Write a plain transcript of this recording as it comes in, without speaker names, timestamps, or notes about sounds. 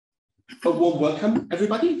A warm welcome,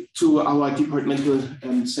 everybody, to our departmental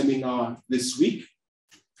seminar this week.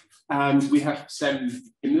 We have Sam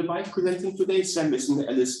Himmelweit presenting today. Sam is an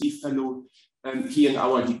LSE fellow here in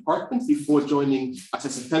our department. Before joining us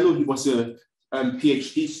as a fellow, he was a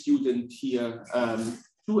PhD student here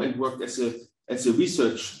too, and worked as a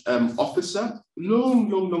research officer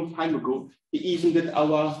long time ago. He even did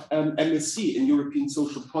our MSc in European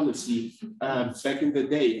social policy back in the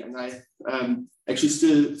day, and I actually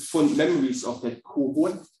still fond memories of that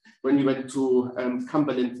cohort when we went to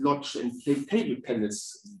Cumberland Lodge and played table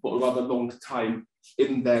tennis for a rather long time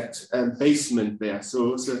in that basement there. So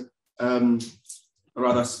it was a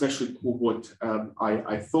rather special cohort,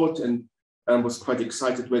 I thought, and was quite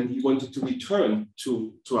excited when he wanted to return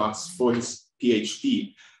to us for his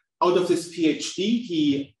PhD. Out of this PhD,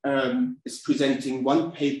 he is presenting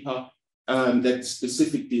one paper that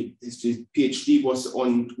specifically, his PhD was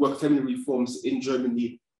on work-family reforms in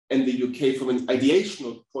Germany and the UK from an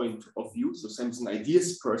ideational point of view. So Sam's an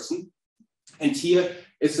ideas person. And here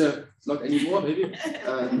is not anymore, maybe,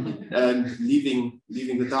 leaving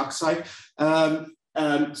the dark side.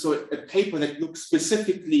 So a paper that looks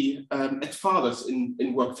specifically at fathers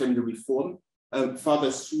in work-family reform.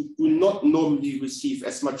 Fathers who do not normally receive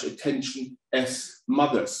as much attention as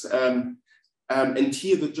mothers. And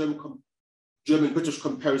here the German-British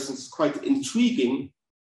comparison is quite intriguing,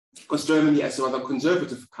 because Germany, as a rather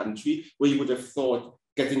conservative country, where you would have thought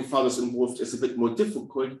getting fathers involved is a bit more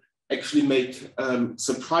difficult, actually made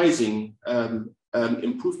surprising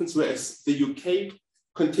improvements, whereas the UK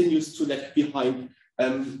continues to lag behind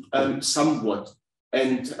somewhat.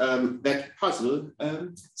 And that puzzle,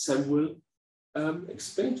 Sam will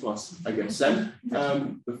explain to us, I guess. Sam,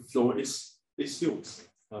 the floor is yours.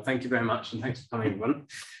 Well, thank you very much, and thanks for coming, everyone.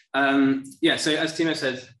 Yeah, so as Timo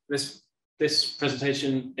said, this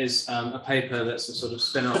presentation is a paper that's a sort of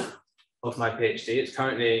spin-off of my PhD. It's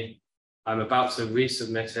currently, I'm about to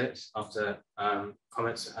resubmit it after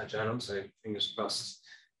comments at our journal, so fingers crossed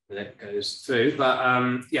that it goes through.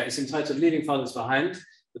 But yeah, it's entitled Leaving Fathers Behind,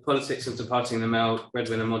 the Politics of Departing the Male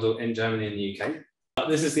Breadwinner Model in Germany and the UK.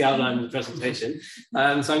 This is the outline of the presentation. So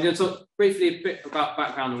I'm going to talk briefly a bit about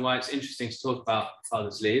background and why it's interesting to talk about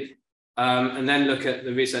father's leave, and then look at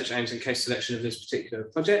the research aims and case selection of this particular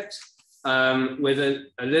project, with a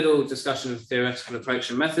little discussion of theoretical approach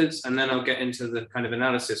and methods, and then I'll get into the kind of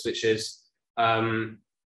analysis, which is,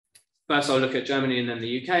 first I'll look at Germany and then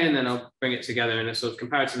the UK, and then I'll bring it together in a sort of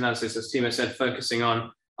comparative analysis, as Timo said, focusing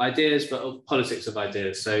on ideas, but politics of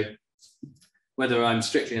ideas. So whether I'm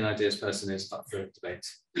strictly an ideas person is up for debate.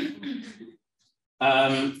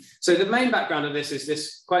 So the main background of this is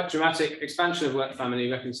this quite dramatic expansion of work-family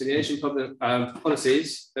reconciliation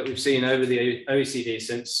policies that we've seen over the OECD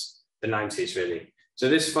since the 90s, really. So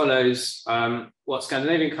this follows what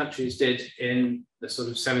Scandinavian countries did in the sort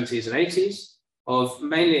of 70s and 80s of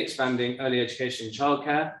mainly expanding early education and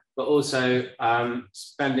childcare, but also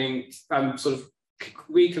spending sort of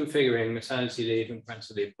reconfiguring maternity leave and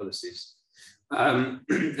parental leave policies. And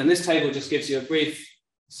this table just gives you a brief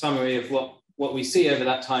summary of what we see over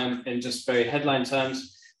that time in just very headline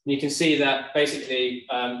terms. And you can see that basically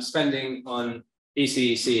spending on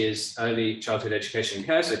ECEC is early childhood education and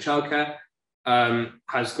care, so childcare,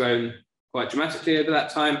 has grown quite dramatically over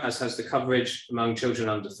that time, as has the coverage among children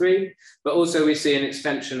under 3. But also we see an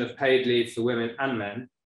extension of paid leave for women and men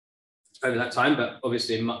over that time, but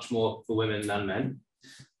obviously much more for women than men.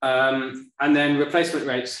 And then replacement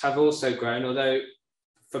rates have also grown, although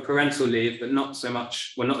for parental leave, but not so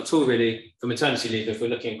much, well, not at all really for maternity leave if we're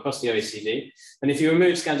looking across the OECD. And if you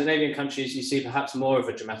remove Scandinavian countries, you see perhaps more of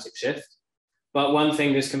a dramatic shift. But one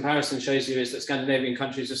thing this comparison shows you is that Scandinavian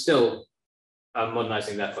countries are still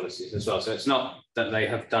modernizing their policies as well. So it's not that they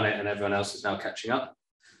have done it and everyone else is now catching up.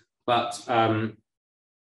 But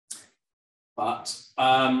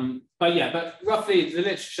roughly the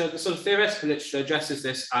literature, the sort of theoretical literature addresses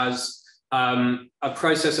this as a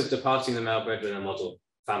process of departing the male breadwinner model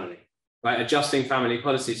family, right? Adjusting family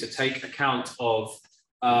policy to take account of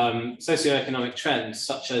socioeconomic trends,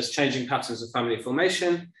 such as changing patterns of family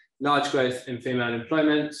formation, large growth in female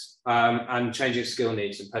employment, and changing skill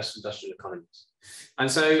needs in post-industrial economies.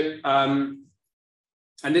 And so,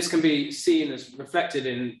 and this can be seen as reflected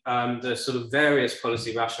in the sort of various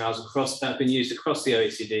policy rationales that have been used across the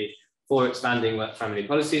OECD for expanding work family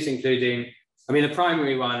policies, including, I mean, the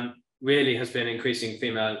primary one really has been increasing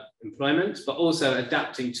female employment, but also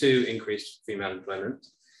adapting to increased female employment.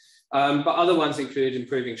 But other ones include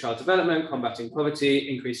improving child development, combating poverty,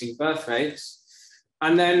 increasing birth rates,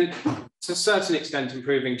 and then to a certain extent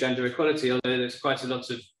improving gender equality, although there's quite a lot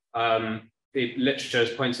of the literature has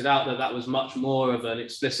pointed out that that was much more of an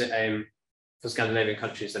explicit aim for Scandinavian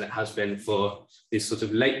countries than it has been for these sort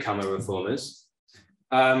of latecomer reformers.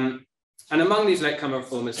 And among these latecomer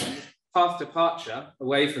reformers, path departure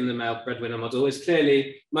away from the male breadwinner model is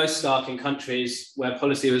clearly most stark in countries where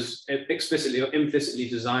policy was explicitly or implicitly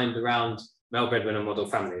designed around male breadwinner model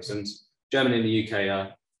families. And Germany and the UK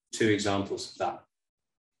are two examples of that.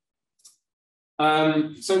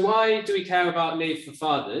 So why do we care about leave for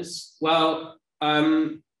fathers? Well,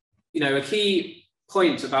 you know, a key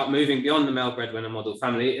point about moving beyond the male breadwinner model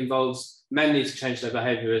family involves men need to change their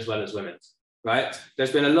behavior as well as women. Right?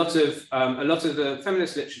 There's been a lot of the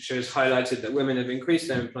feminist literature has highlighted that women have increased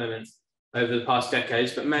their employment over the past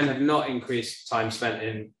decades, but men have not increased time spent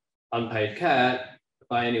in unpaid care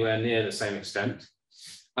by anywhere near the same extent.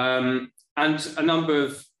 And a number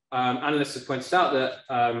of analysts have pointed out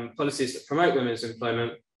that policies that promote women's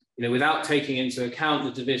employment, you know, without taking into account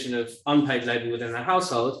the division of unpaid labour within their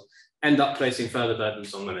household, end up placing further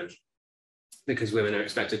burdens on women, because women are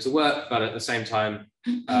expected to work, but at the same time,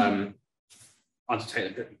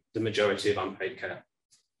 undertake the majority of unpaid care.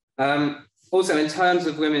 Also, in terms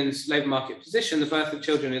of women's labour market position, the birth of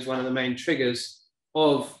children is one of the main triggers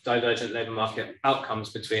of divergent labour market outcomes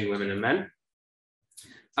between women and men.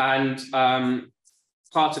 And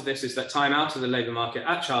part of this is that time out of the labour market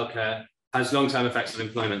at childcare has long-term effects on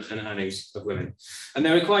employment and earnings of women. And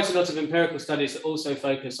there are quite a lot of empirical studies that also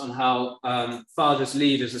focus on how fathers'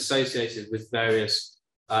 leave is associated with various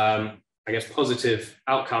I guess, positive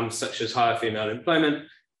outcomes such as higher female employment,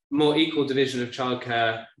 more equal division of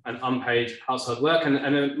childcare and unpaid household work, and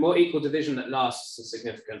a more equal division that lasts a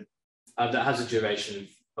significant, that has a duration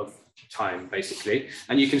of time, basically.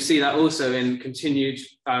 And you can see that also in continued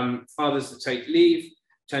fathers that take leave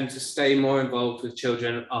tend to stay more involved with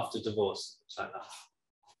children after divorce, like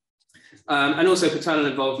that. And also paternal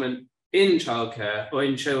involvement in childcare or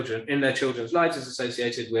in their children's lives is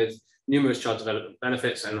associated with numerous child development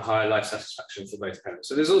benefits and higher life satisfaction for both parents.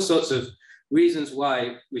 So there's all sorts of reasons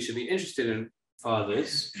why we should be interested in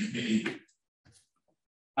fathers.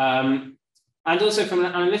 And also from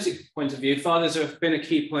an analytic point of view, fathers have been a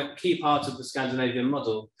key part of the Scandinavian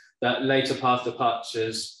model that later path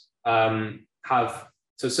departures have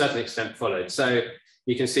to a certain extent followed. So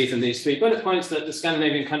you can see from these 3 bullet points that the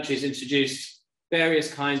Scandinavian countries introduced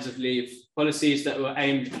various kinds of leave policies that were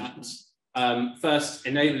aimed at first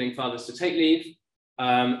enabling fathers to take leave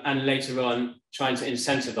and later on trying to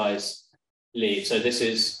incentivize leave. So this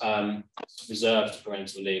is reserved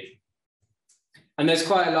parental leave. And there's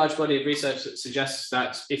quite a large body of research that suggests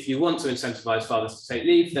that if you want to incentivize fathers to take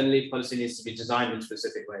leave, then leave policy needs to be designed in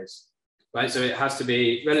specific ways, right? So it has to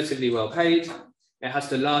be relatively well paid. It has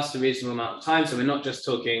to last a reasonable amount of time. So we're not just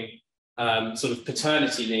talking sort of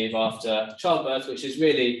paternity leave after childbirth, which is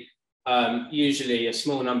really usually a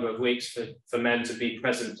small number of weeks for men to be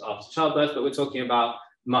present after childbirth, but we're talking about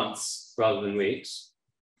months rather than weeks.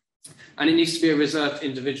 And it needs to be a reserved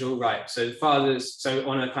individual right. So fathers, so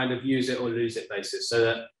on a kind of use it or lose it basis, so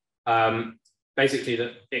that basically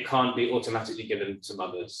that it can't be automatically given to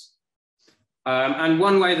mothers. And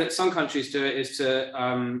one way that some countries do it is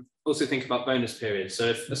to also think about bonus periods. So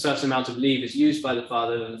if a certain amount of leave is used by the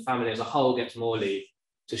father, then the family as a whole gets more leave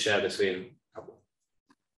to share between couple.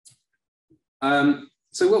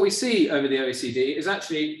 So what we see over the OECD is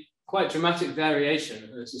actually quite dramatic variation.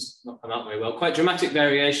 This has not come out very well. Quite dramatic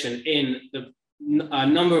variation in the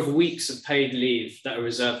number of weeks of paid leave that are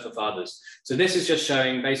reserved for fathers. So this is just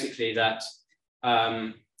showing basically that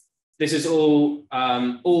this is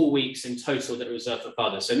all weeks in total that are reserved for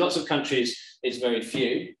fathers. So lots of countries, it's very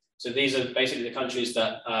few. So these are basically the countries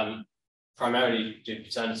that primarily do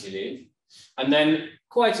paternity leave. And then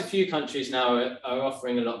quite a few countries now are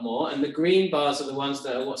offering a lot more. And the green bars are the ones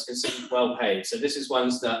that are what's considered well paid. So this is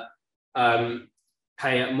ones that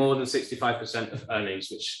pay at more than 65% of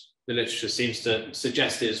earnings, which the literature seems to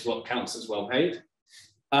suggest is what counts as well paid.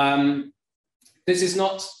 This is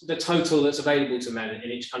not the total that's available to men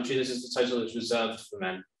in each country. This is the total that's reserved for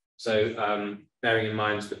men. So bearing in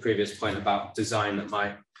mind the previous point about design that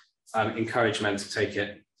might encourage men to take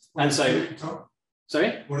it. And so,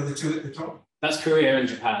 sorry? What are the two at the top? That's Korea and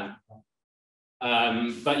Japan.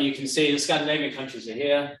 But you can see the Scandinavian countries are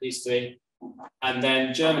here, these three. And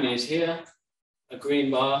then Germany is here, a green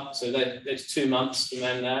bar. So there's 2 months for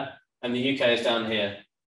men there. And the UK is down here,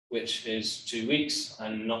 which is 2 weeks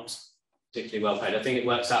and not particularly well paid. I think it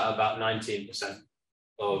works out about 19%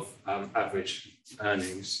 of average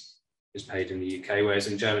earnings is paid in the UK, whereas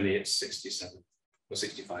in Germany it's 67 or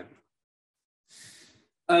 65.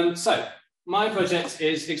 So my project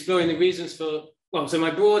is exploring the reasons for Well, so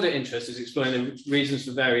my broader interest is exploring the reasons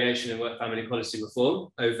for variation in work-family policy reform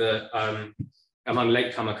over among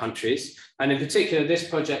latecomer countries. And in particular, this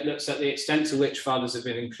project looks at the extent to which fathers have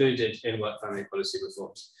been included in work-family policy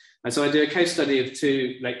reforms. And so I do a case study of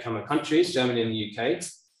two latecomer countries, Germany and the UK,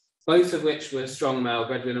 both of which were strong male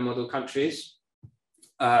breadwinner model countries,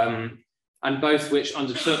 and both which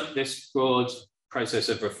undertook this broad process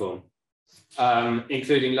of reform,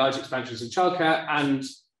 including large expansions of childcare and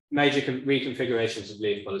major reconfigurations of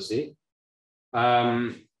leave policy.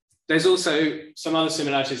 There's also some other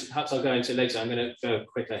similarities, perhaps I'll go into later. I'm going to go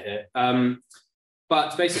quicker here.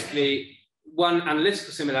 But basically, one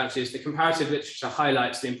analytical similarity is the comparative literature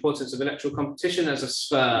highlights the importance of electoral competition as a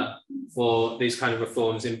spur for these kind of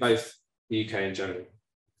reforms in both the UK and Germany.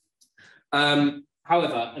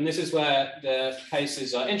 However, and this is where the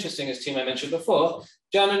cases are interesting, as Timo mentioned before,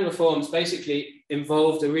 German reforms basically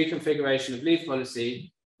involved a reconfiguration of leave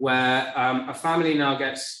policy where a family now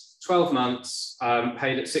gets 12 months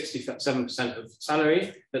paid at 67% of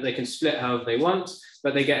salary that they can split however they want,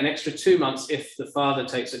 but they get an extra 2 months if the father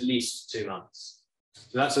takes at least 2 months.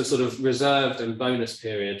 So that's a sort of reserved and bonus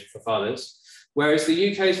period for fathers, whereas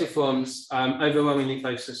the UK's reforms overwhelmingly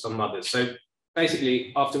focused on mothers. So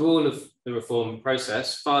basically, after all of the reform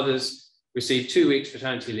process, fathers receive 2 weeks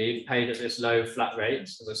paternity leave paid at this low flat rate,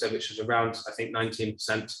 as I said, which is around, I think,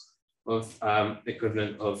 19% of the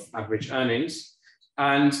equivalent of average earnings.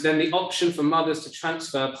 And then the option for mothers to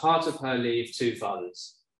transfer part of her leave to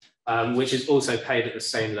fathers, which is also paid at the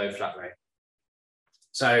same low flat rate.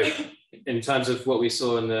 So in terms of what we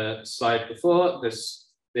saw in the slide before,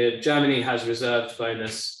 Germany has reserved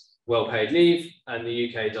bonus well-paid leave, and the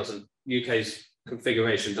UK doesn't. UK's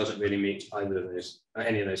configuration doesn't really meet either of those,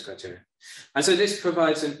 any of those criteria. And so this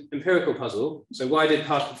provides an empirical puzzle. So why did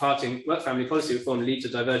parting work-family policy reform lead to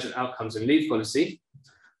divergent outcomes in leave policy?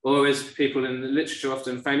 Or as people in the literature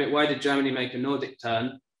often frame it, why did Germany make a Nordic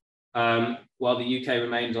turn while the UK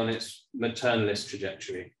remained on its maternalist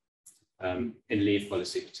trajectory in leave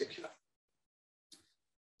policy in particular?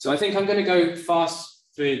 So I think I'm going to go fast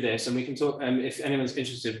through this, and we can talk, if anyone's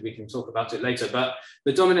interested, we can talk about it later, but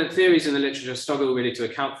the dominant theories in the literature struggle really to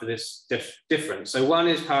account for this difference. So one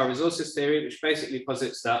is power resources theory, which basically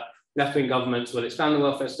posits that left-wing governments will expand the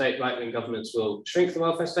welfare state, right-wing governments will shrink the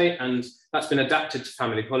welfare state, and that's been adapted to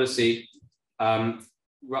family policy,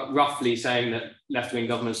 roughly saying that left-wing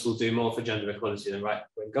governments will do more for gender equality than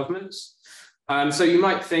right-wing governments. So you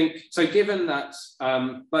might think, so given that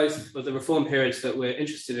both of the reform periods that we're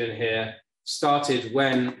interested in here started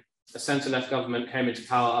when a centre-left government came into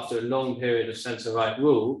power after a long period of centre-right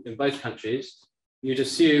rule in both countries, you'd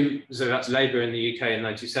assume, so that's Labour in the UK in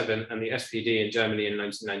 97 and the SPD in Germany in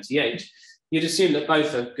 1998, you'd assume that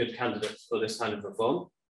both are good candidates for this kind of reform.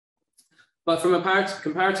 But from a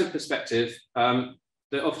comparative perspective,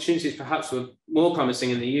 the opportunities perhaps were more promising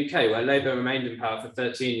in the UK, where Labour remained in power for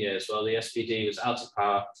 13 years, while the SPD was out of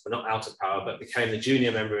power, well, not out of power, but became the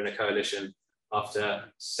junior member in a coalition after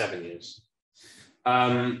 7 years.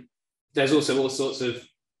 There's also all sorts of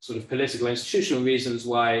sort of political institutional reasons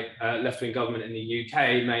why left-wing government in the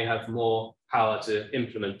UK may have more power to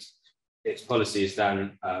implement its policies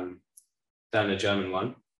than a German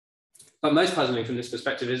one. But most puzzling from this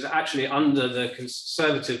perspective is actually under the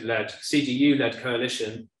conservative-led, CDU-led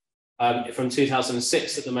coalition from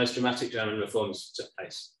 2006 that the most dramatic German reforms took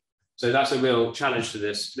place. So that's a real challenge to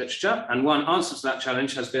this literature. And one answer to that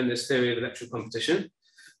challenge has been this theory of electoral competition,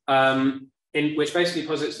 which basically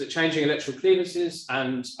posits that changing electoral cleavages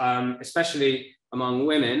and especially among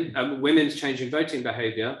women, women's changing voting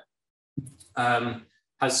behaviour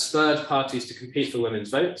has spurred parties to compete for women's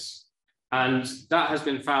votes. And that has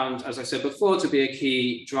been found, as I said before, to be a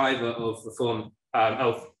key driver of reform,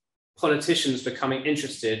 of politicians becoming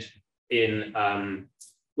interested in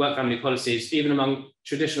work-family policies, even among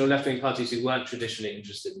traditional left-wing parties who weren't traditionally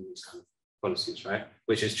interested in these kind of policies, right?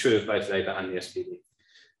 Which is true of both Labour and the SPD.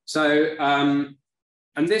 So,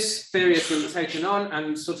 and this theory has been taken on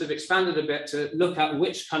and sort of expanded a bit to look at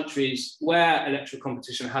which countries where electoral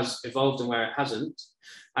competition has evolved and where it hasn't.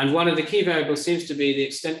 And one of the key variables seems to be the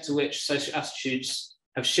extent to which social attitudes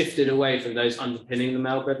have shifted away from those underpinning the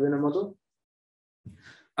male breadwinner model,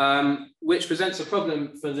 which presents a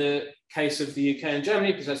problem for the case of the UK and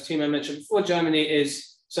Germany, because as Timo mentioned before, Germany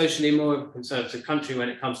is socially more of a conservative country when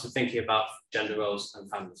it comes to thinking about gender roles and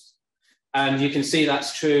families. And you can see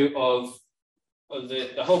that's true of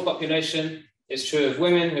the whole population. It's true of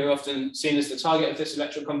women, who are often seen as the target of this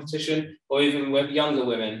electoral competition, or even with younger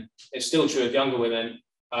women. It's still true of younger women,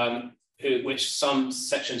 which some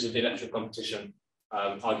sections of the electoral competition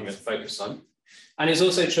argument focus on. And it's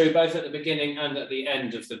also true both at the beginning and at the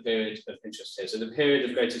end of the period of interest here. So the period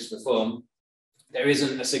of greatest reform, there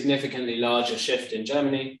isn't a significantly larger shift in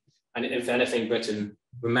Germany. And if anything, Britain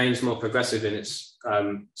remains more progressive in its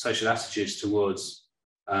social attitudes towards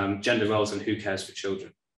gender roles and who cares for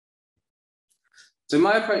children. So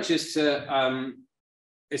my approach is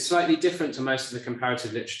is slightly different to most of the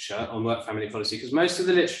comparative literature on work family policy, because most of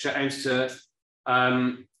the literature aims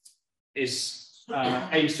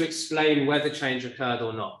to explain whether change occurred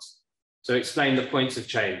or not. So explain the points of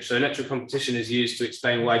change. So electoral competition is used to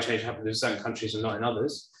explain why change happened in certain countries and not in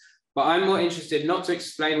others. But I'm more interested not to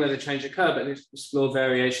explain whether change occurred, but to explore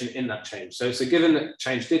variation in that change. So it's a given that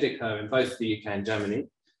change did occur in both the UK and Germany,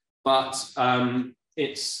 but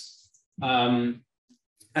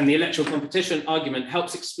and the electoral competition argument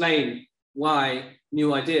helps explain why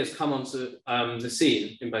new ideas come onto the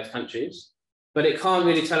scene in both countries, but it can't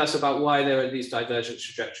really tell us about why there are these divergent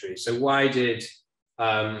trajectories. So why did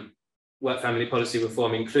work family policy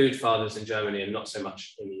reform include fathers in Germany and not so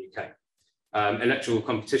much in the UK? Electoral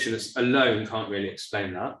competition alone can't really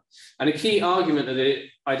explain that. And a key argument of the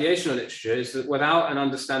ideational literature is that without an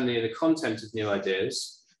understanding of the content of new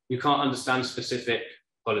ideas, you can't understand specific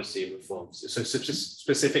policy reforms, so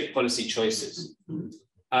specific policy choices.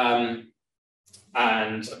 And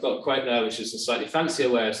I've got a quote there, which is a slightly fancier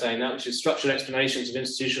way of saying that, which is structural explanations of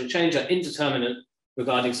institutional change are indeterminate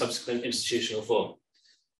regarding subsequent institutional form.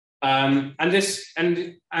 And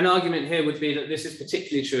an argument here would be that this is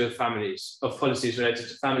particularly true of families, of policies related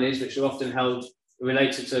to families, which are often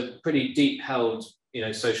related to pretty deep held,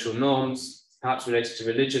 social norms, perhaps related to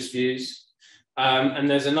religious views. And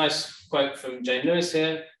there's a nice quote from Jane Lewis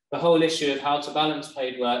here: the whole issue of how to balance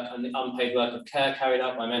paid work and the unpaid work of care carried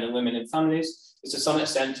out by men and women in families is to some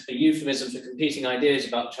extent a euphemism for competing ideas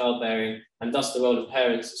about childbearing and thus the role of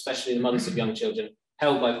parents, especially the mothers of young children,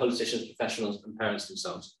 held by politicians, professionals, and parents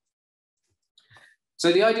themselves.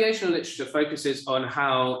 So the ideational literature focuses on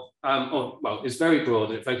how, it's very broad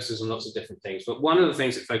and it focuses on lots of different things, but one of the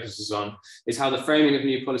things it focuses on is how the framing of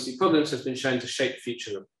new policy problems has been shown to shape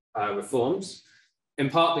future reforms, in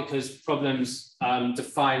part because problems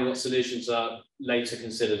define what solutions are later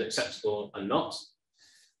considered acceptable and not.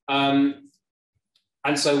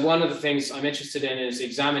 And so one of the things I'm interested in is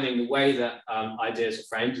examining the way that ideas are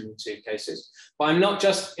framed in the two cases. But I'm not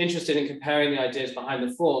just interested in comparing the ideas behind the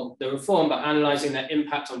reform, but analysing their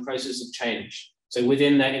impact on processes of change, so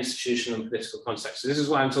within their institutional and political context. So this is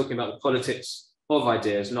why I'm talking about the politics of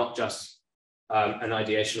ideas, not just an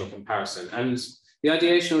ideational comparison. And the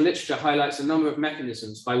ideational literature highlights a number of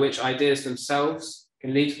mechanisms by which ideas themselves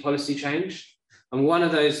can lead to policy change. And one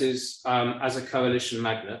of those is as a coalition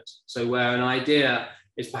magnet. So where an idea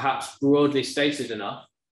is perhaps broadly stated enough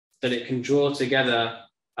that it can draw together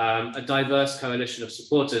a diverse coalition of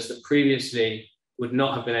supporters that previously would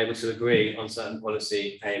not have been able to agree on certain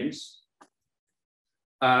policy aims.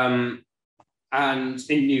 And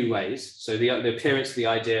in new ways. So the appearance of the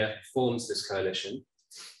idea forms this coalition.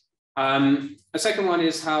 A second one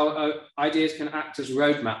is how ideas can act as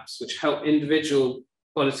roadmaps, which help individual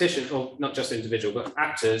politicians, or not just individual, but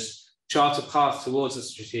actors, chart a path towards a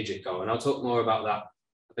strategic goal. And I'll talk more about that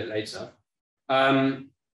a bit later.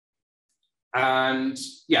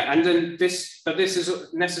 But this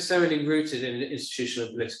is necessarily rooted in an institutional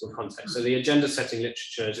political context. So the agenda setting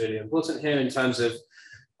literature is really important here in terms of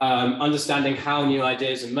understanding how new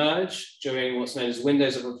ideas emerge during what's known as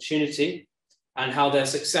windows of opportunity, and how their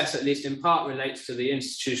success, at least in part, relates to the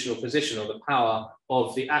institutional position or the power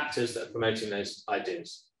of the actors that are promoting those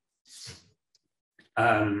ideas.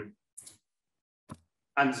 And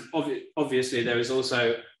obviously, there is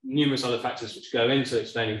also numerous other factors which go into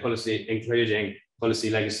explaining policy, including policy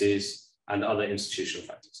legacies and other institutional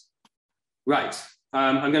factors. Right,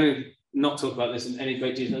 I'm going to not talk about this in any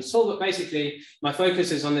great detail at all, but basically, my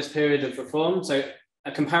focus is on this period of reform. So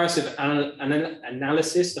a comparative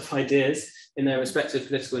analysis of ideas in their respective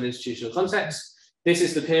political and institutional contexts. This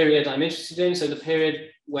is the period I'm interested in. So the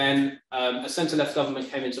period when a centre-left government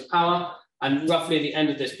came into power, and roughly the end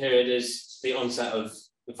of this period is the onset of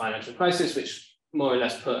the financial crisis, which more or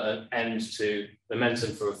less put an end to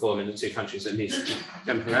momentum for reform in the two countries, at least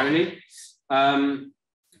temporarily.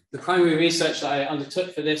 The primary research that I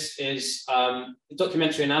undertook for this is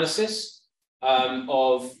documentary analysis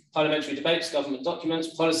of parliamentary debates, government documents,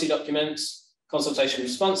 policy documents, consultation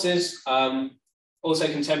responses, also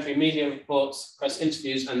contemporary media reports, press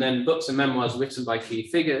interviews, and then books and memoirs written by key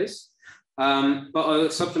figures. But I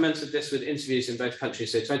supplemented this with interviews in both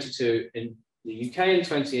countries, so 22 in the UK and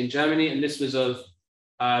 20 in Germany, and this was of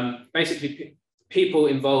basically people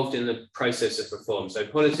involved in the process of reform, so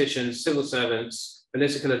politicians, civil servants,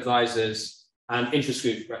 political advisors, and interest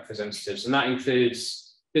group representatives. And that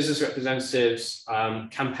includes business representatives,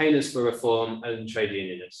 campaigners for reform, and trade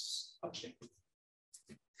unionists.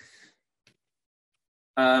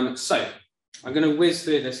 So I'm going to whiz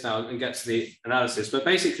through this now and get to the analysis. But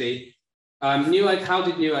basically, how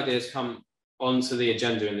did new ideas come onto the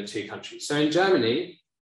agenda in the two countries? So in Germany,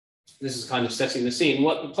 this is kind of setting the scene.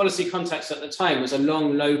 What the policy context at the time was a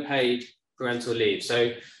long, low-paid parental leave.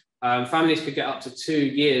 So families could get up to 2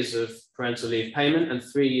 years of parental leave payment and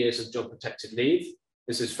 3 years of job-protected leave.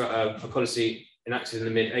 This is for a policy enacted in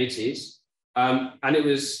the mid-80s. And it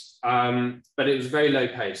was, but it was very low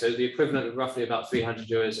paid. So the equivalent of roughly about 300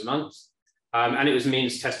 euros a month. And it was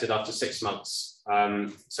means tested after 6 months.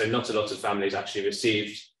 So not a lot of families actually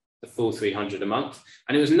received the full 300 a month.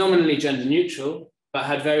 And it was nominally gender neutral, but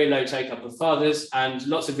had very low take-up of fathers. And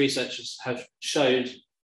lots of researchers showed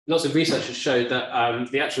that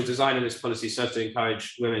the actual design of this policy served to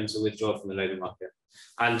encourage women to withdraw from the labour market.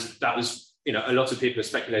 And that was, a lot of people have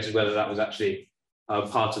speculated whether that was actually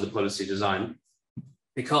part of the policy design,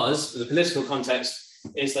 because the political context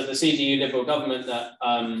is that the CDU Liberal government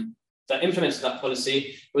that implemented that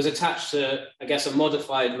policy was attached to, I guess, a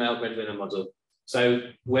modified male breadwinner model. So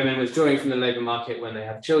women withdrawing from the labour market when they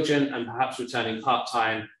have children and perhaps returning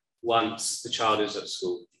part-time once the child is at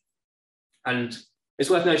school. And it's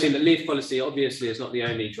worth noting that leave policy obviously is not the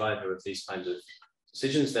only driver of these kinds of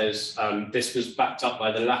decisions. There's, this was backed up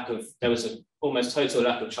by there was an almost total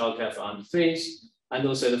lack of childcare for under threes, and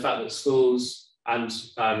also the fact that schools and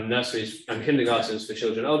nurseries and kindergartens for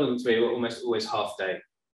children older than 3 were almost always half day.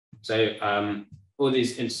 So all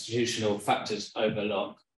these institutional factors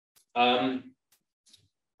overlap.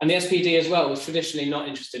 And the SPD as well was traditionally not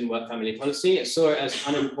interested in work-family policy. It saw it as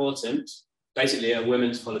unimportant, basically a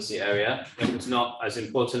women's policy area. It was not as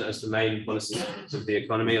important as the main policy of the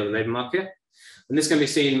economy or the labour market. And this can be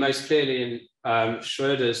seen most clearly in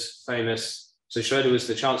Schröder's famous, so Schröder was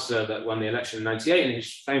the chancellor that won the election in '98, and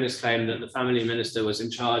his famous claim that the family minister was in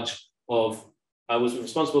charge of, was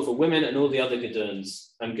responsible for women and all the other Gedöns.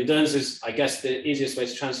 And Gedöns is, I guess the easiest way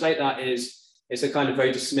to translate that is, it's a kind of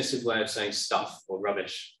very dismissive way of saying stuff or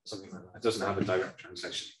rubbish, something like that. It doesn't have a direct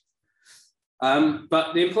translation.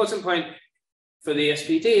 But the important point for the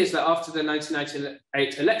SPD is that after the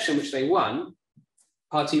 1998 election, which they won,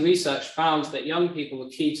 party research found that young people were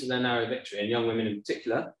key to their narrow victory, and young women in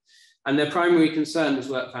particular, and their primary concern was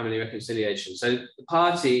work-family reconciliation. So the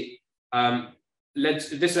party,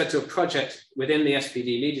 this led to a project within the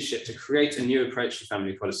SPD leadership to create a new approach to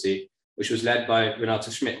family policy, which was led by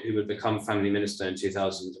Renate Schmidt, who would become family minister in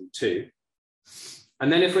 2002.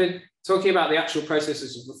 And then if we're talking about the actual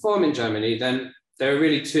processes of reform in Germany, then there are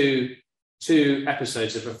really two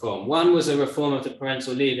episodes of reform. One was a reform of the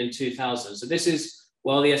parental leave in 2000. So this is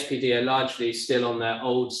while the SPD are largely still on their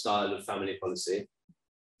old style of family policy,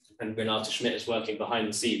 and Renate Schmidt is working behind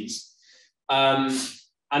the scenes.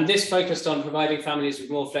 And this focused on providing families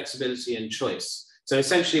with more flexibility and choice. So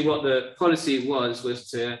essentially what the policy was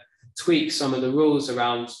to tweak some of the rules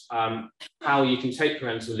around how you can take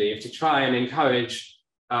parental leave to try and encourage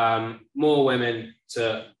more women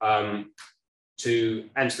to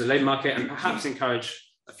enter the labour market, and perhaps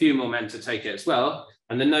encourage a few more men to take it as well.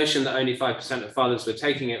 And the notion that only 5% of fathers were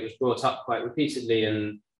taking it was brought up quite repeatedly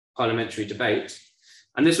in parliamentary debate.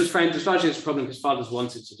 And this was framed as largely as a problem because fathers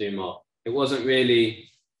wanted to do more. It wasn't really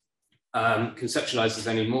conceptualized as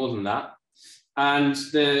any more than that. And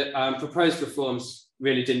the proposed reforms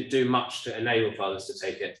really didn't do much to enable fathers to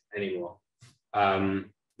take it anymore.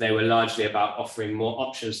 They were largely about offering more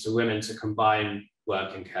options to women to combine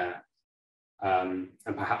work and care, and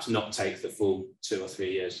perhaps not take the full 2 or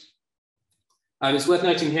 3 years. It's worth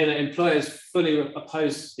noting here that employers fully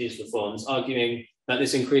opposed these reforms, arguing that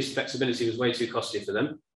this increased flexibility was way too costly for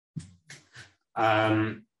them.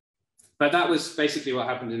 But that was basically what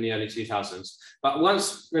happened in the early 2000s. But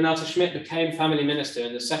once Renate Schmidt became family minister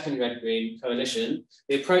in the second Red-Green coalition,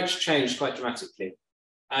 the approach changed quite dramatically.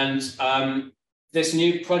 And this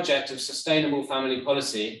new project of sustainable family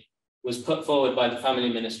policy was put forward by the family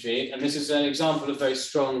ministry. And this is an example of very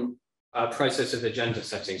strong process of agenda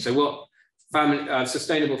setting. So what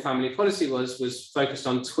sustainable family policy was focused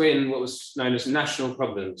on what was known as national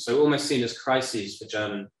problems. So almost seen as crises for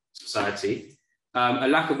German society. A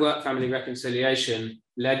lack of work-family reconciliation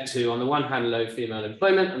led to, on the one hand, low female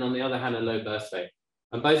employment, and on the other hand, a low birth rate.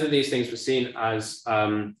 And both of these things were seen as,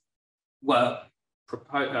 sort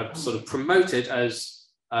of promoted as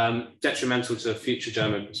detrimental to future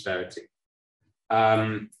German prosperity.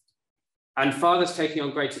 And fathers taking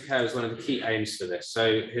on greater care is one of the key aims for this.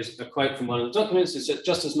 So here's a quote from one of the documents: is that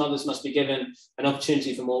just as mothers must be given an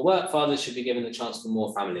opportunity for more work, fathers should be given the chance for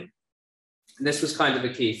more family. And this was kind of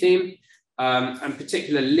a key theme, and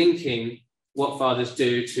particularly linking what fathers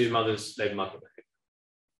do to mothers' labour market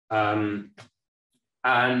behaviour.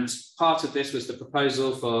 And part of this was the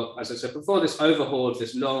proposal for, as I said before, this overhaul of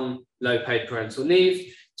this long, low-paid parental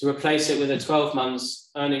leave to replace it with a 12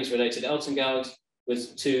 months earnings-related Elterngeld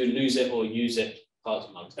with to lose it or use it part of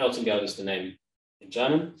the month. Elterngeld is the name in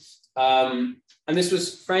German. And this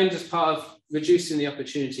was framed as part of reducing the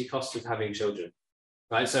opportunity cost of having children,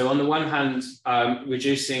 right? So on the one hand,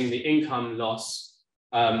 reducing the income loss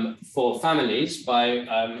for families by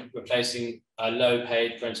replacing a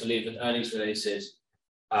low-paid parental leave with earnings-related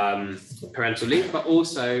parental leave, but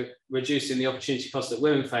also reducing the opportunity cost that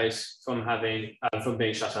women face from having from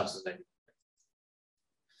being shut out of the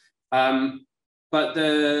labour. But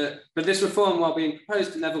this reform, while being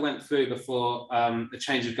proposed, never went through before the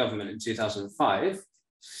change of government in 2005.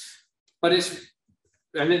 But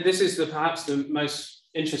this is perhaps the most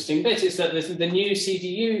interesting bit, is that the new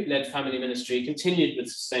CDU-led family ministry continued with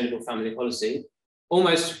sustainable family policy,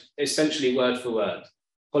 almost essentially word for word,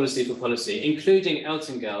 policy for policy, including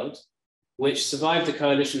Elterngeld, which survived the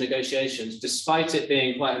coalition negotiations, despite it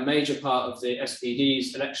being quite a major part of the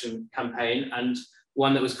SPD's election campaign and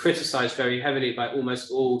one that was criticised very heavily by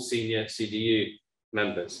almost all senior CDU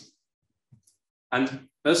members. And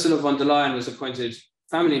Ursula von der Leyen was appointed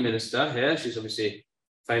family minister here. She's obviously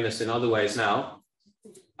famous in other ways now.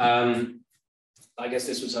 I guess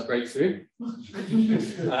this was her breakthrough.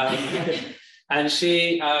 And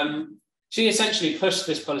she essentially pushed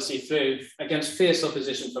this policy through against fierce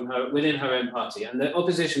opposition from within her own party. And the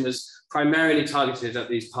opposition was primarily targeted at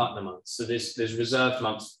these partner months. So there's reserved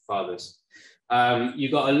months for fathers. You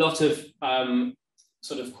got a lot of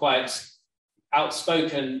sort of quite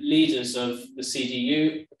outspoken leaders of the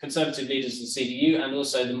CDU, conservative leaders of the CDU, and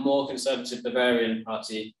also the more conservative Bavarian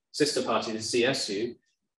party, sister party, the CSU,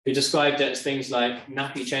 who described it as things like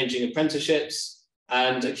nappy changing apprenticeships,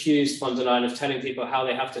 and accused von der Leyen of telling people how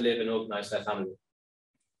they have to live and organise their family.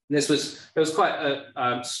 And there was quite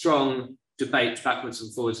a strong debate backwards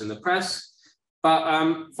and forwards in the press, but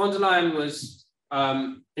von der Leyen was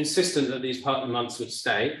insistent that these partner months would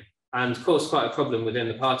stay, and caused quite a problem within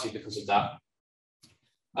the party because of that.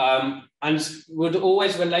 And would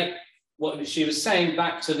always relate what she was saying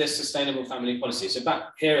back to this sustainable family policy. So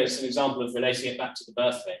back here is an example of relating it back to the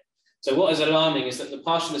birth rate. So what is alarming is that the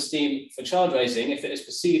partial esteem for child raising, if it is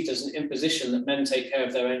perceived as an imposition that men take care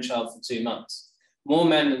of their own child for 2 months, more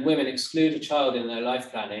men than women exclude a child in their life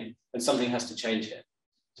planning, and something has to change here.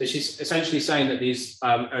 So she's essentially saying that these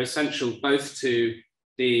are essential both to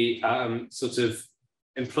the sort of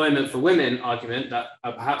employment for women argument that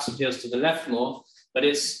perhaps appeals to the left more, but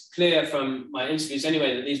it's clear from my interviews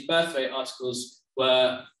anyway that these birth rate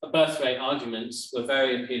arguments were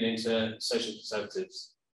very appealing to social conservatives.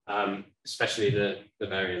 Especially the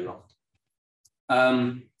Bavarian lot.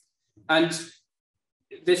 And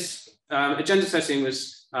this agenda setting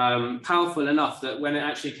was powerful enough that when it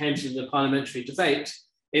actually came to the parliamentary debate,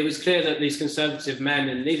 it was clear that these conservative men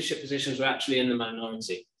in leadership positions were actually in the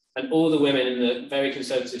minority. And all the women in the very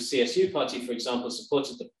conservative CSU party, for example,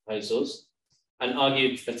 supported the proposals and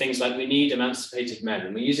argued for things like we need emancipated men.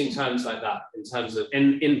 And we're using terms like that in terms of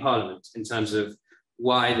in Parliament, in terms of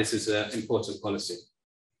why this is an important policy.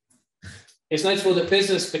 It's notable that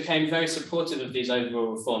business became very supportive of these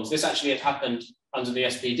overall reforms. This actually had happened under the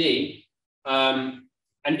SPD.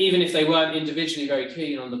 And even if they weren't individually very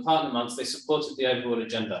keen on the partner months, they supported the overall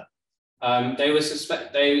agenda. They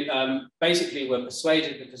basically were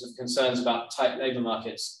persuaded because of concerns about tight labour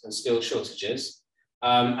markets and skill shortages,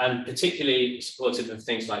 and particularly supportive of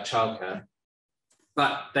things like childcare.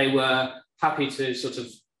 But they were happy to sort of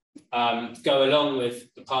go along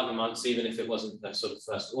with the partner months, even if it wasn't their sort of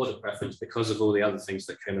first order preference, because of all the other things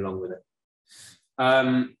that came along with it.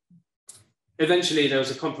 Eventually, there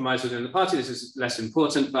was a compromise within the party. This is less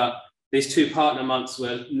important, but these 2 partner months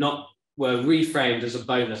were reframed as a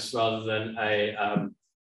bonus rather than a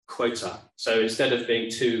quota. So instead of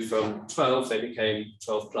being 2 from 12, they became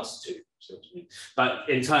 12 plus 2. But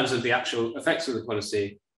in terms of the actual effects of the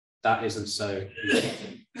policy, that isn't so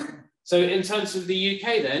important. So in terms of the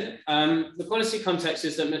UK then, the policy context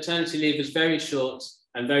is that maternity leave is very short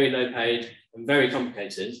and very low paid and very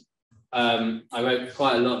complicated. I wrote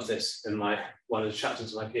quite a lot of this in one of the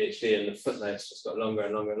chapters of my PhD, and the footnotes just got longer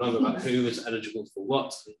and longer and longer about who was eligible for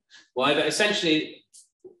what and why. But essentially,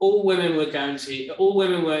 all women were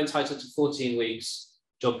entitled to 14 weeks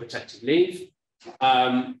job protected leave.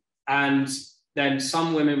 And then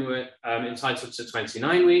some women were entitled to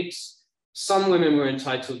 29 weeks. Some women were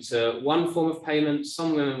entitled to one form of payment.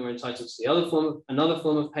 Some women were entitled to another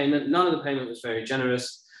form of payment. None of the payment was very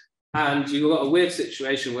generous. And you got a weird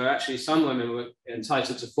situation where actually some women were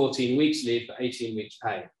entitled to 14 weeks leave for 18 weeks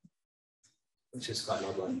pay, which is quite an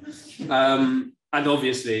odd one. And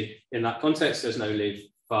obviously, in that context, there's no leave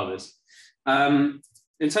for fathers.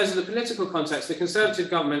 In terms of the political context, the Conservative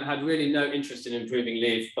government had really no interest in improving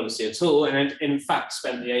leave policy at all, and in fact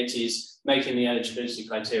spent the 80s making the eligibility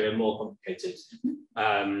criteria more complicated.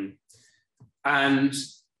 And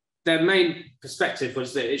their main perspective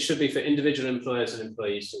was that it should be for individual employers and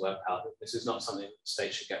employees to work out. This is not something the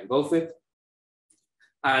state should get involved with.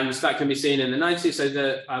 And that can be seen in the 90s. So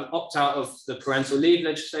the opt-out of the parental leave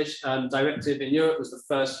legislation directive in Europe was the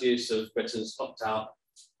first use of Britain's opt-out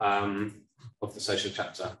of the social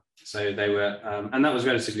chapter. So they were, and that was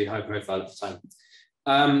relatively high profile at the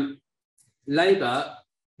time. Labour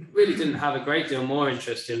really didn't have a great deal more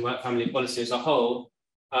interest in work-family policy as a whole,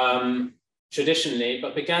 traditionally,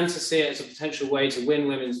 but began to see it as a potential way to win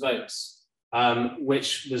women's votes,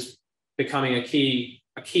 which was becoming a key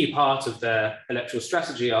part of their electoral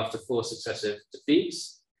strategy after 4 successive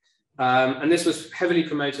defeats. And this was heavily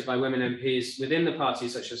promoted by women MPs within the party,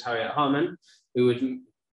 such as Harriet Harman, who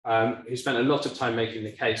spent a lot of time making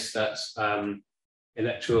the case that the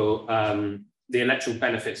electoral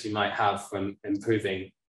benefits you might have from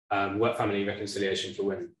improving work-family reconciliation for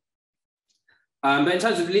women. But in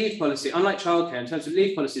terms of leave policy, unlike childcare, in terms of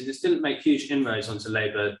leave policy, this didn't make huge inroads into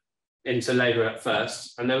Labour at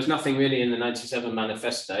first, and there was nothing really in the 97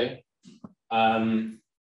 manifesto. And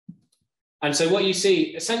so what you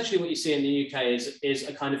see, essentially what you see in the UK is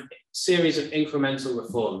a kind of series of incremental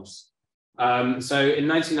reforms. So in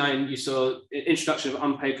 99, you saw introduction of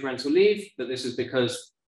unpaid parental leave, but this is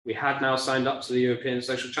because we had now signed up to the European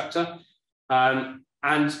Social Chapter. And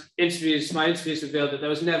my interviews revealed that there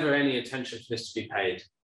was never any intention for this to be paid.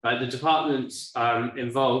 Right? The departments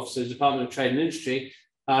involved, so the Department of Trade and Industry,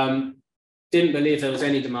 didn't believe there was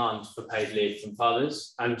any demand for paid leave from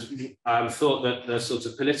fathers, and thought that the sort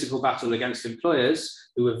of political battle against employers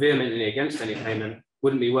who were vehemently against any payment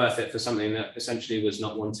wouldn't be worth it for something that essentially was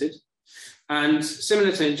not wanted. And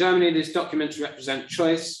similar to in Germany, these documents represent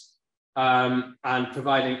choice and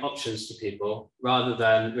providing options to people rather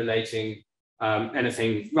than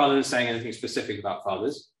saying anything specific about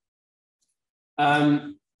fathers.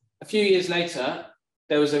 A few years later,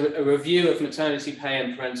 there was a review of maternity pay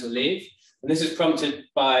and parental leave. And this is prompted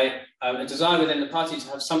by a desire within the party to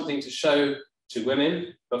have something to show to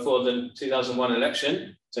women before the 2001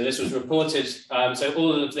 election. So this was reported, so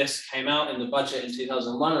all of this came out in the budget in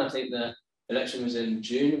 2001. I think the election was in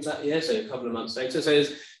June of that year, so a couple of months later. So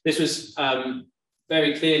this was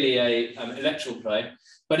very clearly an electoral play.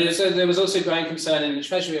 But there was also growing concern in the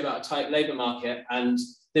Treasury about a tight labour market, and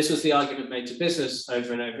this was the argument made to business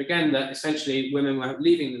over and over again, that essentially women were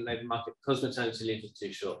leaving the labour market because maternity leave was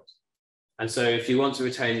too short. And so if you want to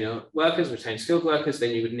retain your workers, retain skilled workers,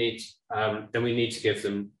 then we need to give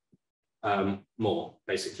them more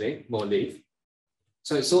leave.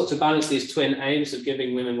 So it sought to balance these twin aims of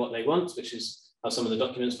giving women what they want, which is how some of the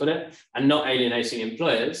documents put it, and not alienating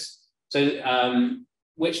employers. So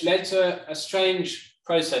which led to a strange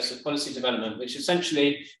process of policy development, which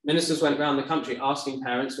essentially ministers went around the country asking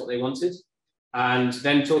parents what they wanted, and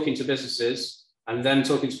then talking to businesses, and then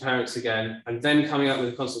talking to parents again, and then coming up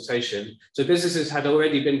with a consultation. So businesses had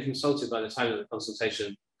already been consulted by the time that the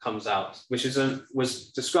consultation comes out, which was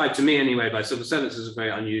described to me anyway by civil servants as a very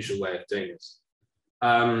unusual way of doing this.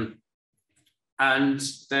 And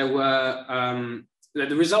there were,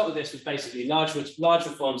 the result of this was basically large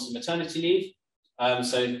reforms in maternity leave.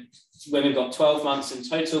 So women got 12 months in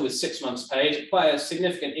total with 6 months paid, quite a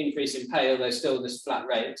significant increase in pay, although still this flat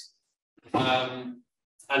rate.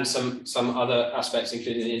 And some other aspects,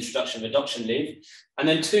 including the introduction of adoption leave, and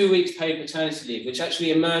then 2 weeks paid maternity leave, which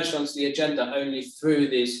actually emerged onto the agenda only through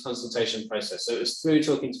this consultation process. So it was through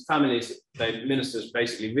talking to families that ministers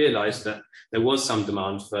basically realised that there was some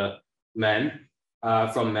demand for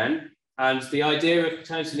from men. And the idea of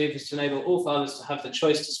paternity leave is to enable all fathers to have the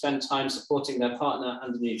choice to spend time supporting their partner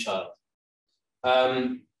and a new child.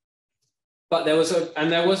 But there was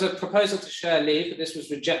a proposal to share leave, but this was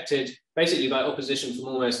rejected basically by opposition from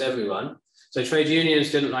almost everyone. So trade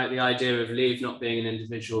unions didn't like the idea of leave not being an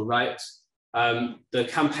individual right. The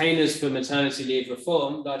campaigners for maternity leave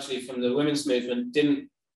reform, largely from the women's movement, didn't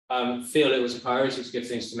feel it was a priority to give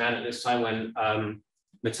things to men at this time when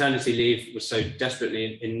maternity leave was so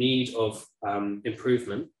desperately in need of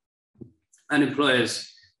improvement. And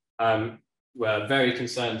employers were very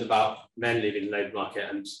concerned about men leaving the labour market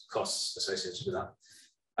and costs associated with that,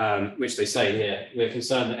 which they say here. We're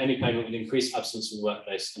concerned that any payment would increase absence from the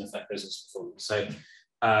workplace and affect business performance. So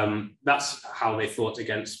that's how they fought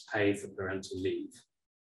against pay for parental leave.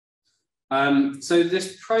 So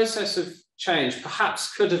this process of change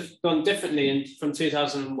perhaps could have gone differently from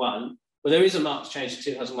 2001. Well, there is a marked change in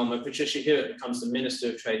 2001 when Patricia Hewitt becomes the Minister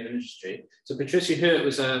of Trade and Industry. So Patricia Hewitt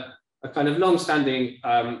was a kind of long-standing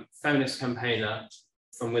feminist campaigner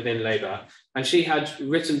from within Labour, and she had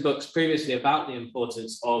written books previously about the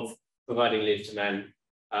importance of providing leave to men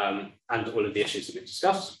and all of the issues that we've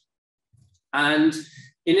discussed. And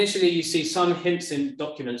initially, you see some hints in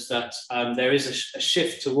documents that there is a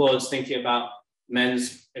shift towards thinking about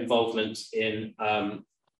men's involvement in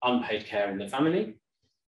unpaid care in the family.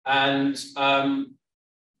 And,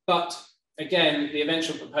 but again, the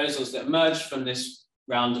eventual proposals that emerged from this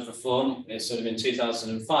round of reform, sort of in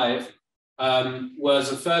 2005,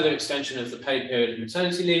 was a further extension of the paid period of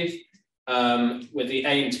maternity leave, with the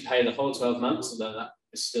aim to pay the whole 12 months, although that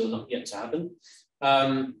is still not yet to happen.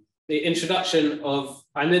 The introduction of,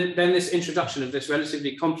 and then this introduction of this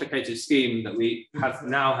relatively complicated scheme that we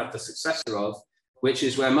now have the successor of, which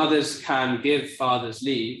is where mothers can give fathers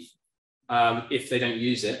leave if they don't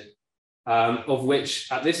use it, of which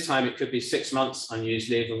at this time it could be 6 months unused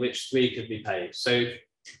leave, of which 3 could be paid. So,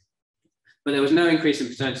 but there was no increase in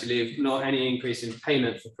paternity leave, nor any increase in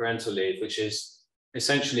payment for parental leave, which is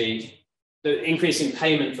essentially the increase in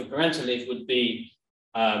payment for parental leave would be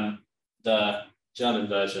the German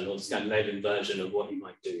version or the Scandinavian version of what you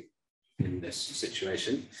might do in this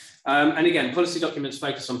situation. And again, policy documents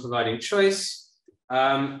focus on providing choice.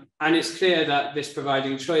 And it's clear that this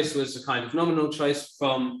providing choice was a kind of nominal choice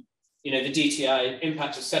from, the DTI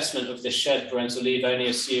impact assessment of this shared parental leave only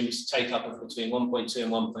assumes take up of between 1.2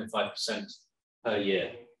 and 1.5% per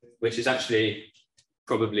year, which is actually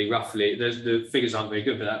probably roughly, the figures aren't very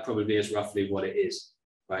good, but that probably is roughly what it is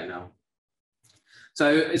right now. So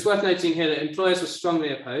it's worth noting here that employers were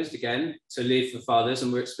strongly opposed, again, to leave for fathers,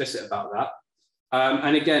 and were explicit about that.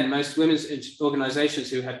 And again, most women's organisations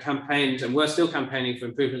who had campaigned and were still campaigning for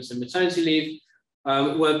improvements in maternity leave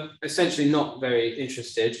were essentially not very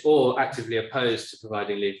interested or actively opposed to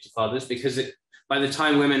providing leave to fathers, because by the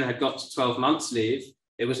time women had got to 12 months leave,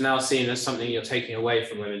 it was now seen as something you're taking away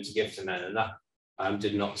from women to give to men, and that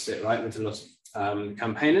did not sit right with a lot of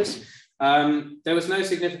campaigners. There was no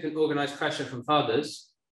significant organised pressure from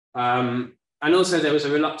fathers, and also there was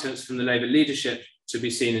a reluctance from the Labour leadership to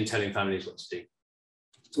be seen in telling families what to do.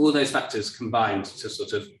 So all those factors combined to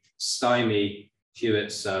sort of stymie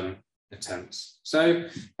Hewitt's attempts. So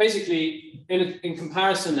basically, in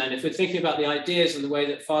comparison then, if we're thinking about the ideas and the way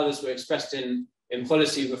that fathers were expressed in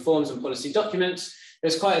policy reforms and policy documents,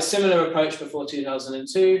 there's quite a similar approach before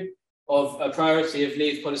 2002, of a priority of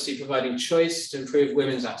leave policy providing choice to improve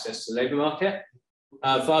women's access to the labour market.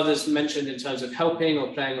 Fathers mentioned in terms of helping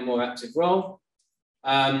or playing a more active role.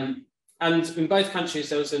 And in both countries,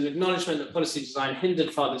 there was an acknowledgement that policy design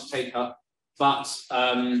hindered fathers' take-up, but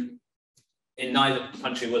in neither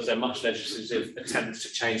country was there much legislative attempt to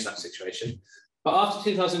change that situation. But after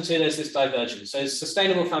 2002, there's this divergence. So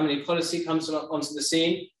sustainable family policy comes onto the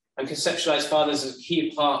scene and conceptualize fathers as a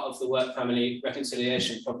key part of the work-family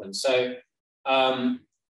reconciliation problem. So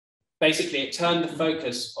basically, it turned the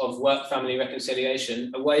focus of work-family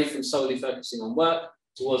reconciliation away from solely focusing on work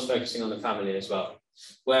towards focusing on the family as well.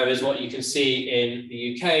 Whereas what you can see in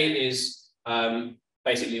the UK is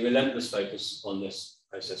basically relentless focus on this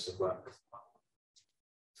process of work.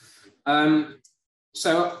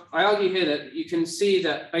 So I argue here that you can see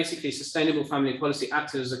that basically sustainable family policy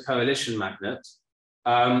acted as a coalition magnet,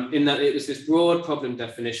 in that it was this broad problem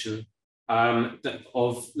definition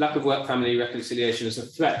of lack of work-family reconciliation as a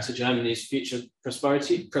threat to Germany's future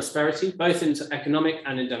prosperity, both in economic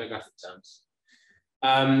and in demographic terms.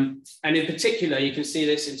 And in particular, you can see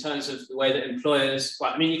this in terms of the way that employers,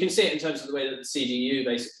 well, I mean, you can see it in terms of the way that the CDU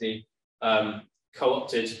basically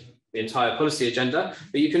co-opted the entire policy agenda,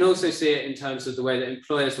 but you can also see it in terms of the way that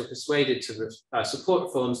employers were persuaded to support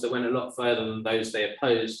reforms that went a lot further than those they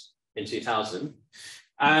opposed in 2000.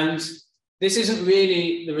 And this isn't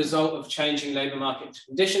really the result of changing labour market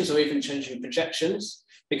conditions or even changing projections,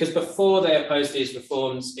 because before they opposed these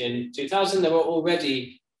reforms in 2000, there were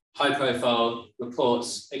already high-profile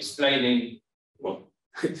reports explaining, well,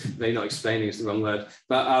 maybe not explaining is the wrong word,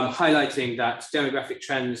 but highlighting that demographic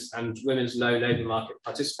trends and women's low labour market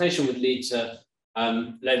participation would lead to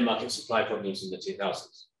labour market supply problems in the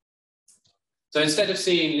 2000s. So instead of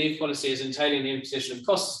seeing leave policy as entailing the imposition of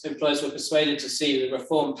costs, employers were persuaded to see the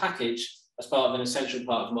reform package as part of an essential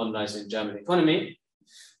part of modernising the German economy.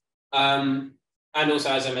 And also,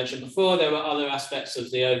 as I mentioned before, there were other aspects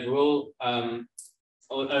of the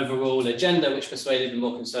overall agenda which persuaded the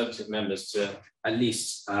more conservative members to at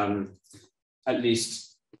least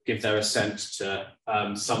give their assent to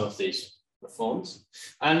some of these reforms.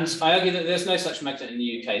 And I argue that there's no such magnet in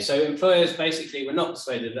the UK. So employers basically were not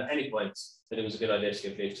persuaded at any point that it was a good idea to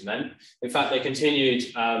give leave to men. In fact, they continued,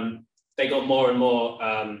 they got more and more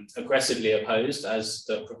aggressively opposed as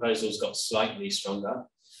the proposals got slightly stronger.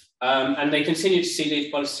 And they continued to see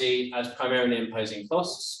leave policy as primarily imposing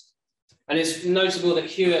costs. And it's notable that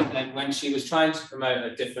Hewitt then, when she was trying to promote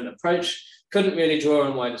a different approach, couldn't really draw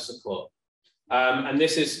on wider support. And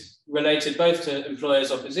this is related both to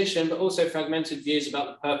employers' opposition, but also fragmented views about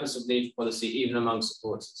the purpose of leave policy, even among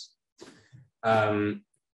supporters. And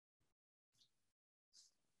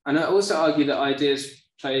I also argue that ideas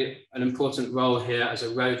play an important role here as a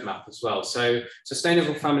roadmap as well. So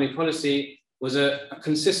sustainable family policy was a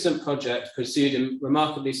consistent project pursued in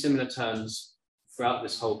remarkably similar terms throughout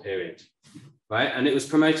this whole period, right? And it was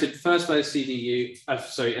promoted first by the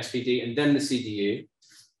SPD, and then the CDU,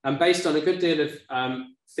 and based on a good deal of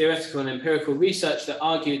theoretical and empirical research that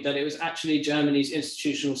argued that it was actually Germany's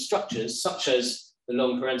institutional structures, such as the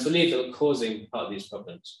long parental leave, that were causing part of these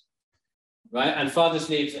problems, right? And father's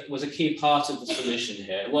leave was a key part of the solution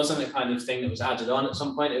here. It wasn't a kind of thing that was added on at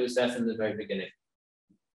some point, it was there from the very beginning.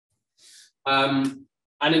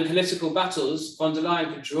 And in political battles, von der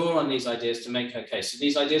Leyen could draw on these ideas to make her case. So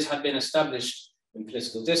these ideas had been established in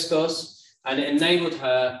political discourse, and it enabled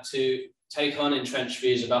her to take on entrenched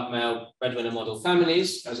views about male breadwinner model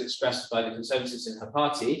families, as expressed by the Conservatives in her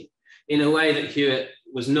party, in a way that Hewitt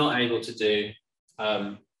was not able to do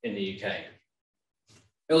in the UK.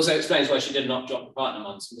 It also explains why she did not drop the partner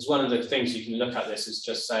months, because one of the things you can look at this is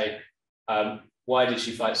just say, why did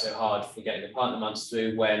she fight so hard for getting the partner months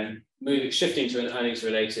through when shifting to an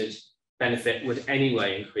earnings-related benefit would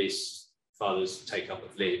anyway increase fathers' take-up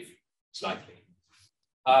of leave slightly.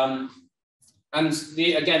 And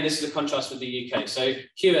again, this is a contrast with the UK. So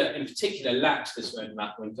Hewitt in particular lacked this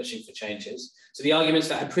roadmap when pushing for changes. So the arguments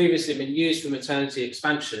that had previously been used for maternity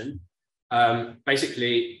expansion,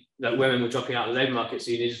 basically that women were dropping out of the labour market, so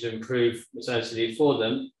you needed to improve maternity leave for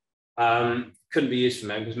them, couldn't be used for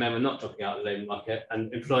men because men were not dropping out of the labour market,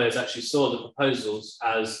 and employers actually saw the proposals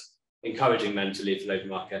as encouraging men to leave the labour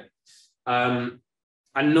market. And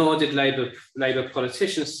nor did Labour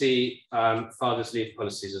politicians see fathers' leave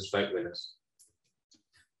policies as vote winners.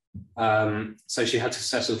 So she had to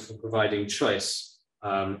settle for providing choice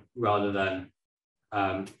rather than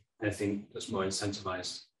anything that's more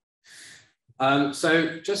incentivized.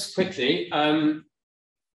 So just quickly,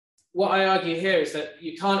 what I argue here is that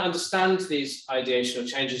you can't understand these ideational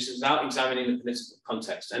changes without examining the political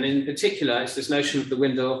context. And in particular, it's this notion of the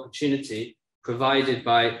window of opportunity provided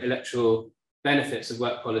by electoral benefits of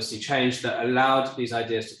work policy change that allowed these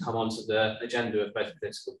ideas to come onto the agenda of both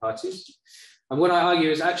political parties. And what I argue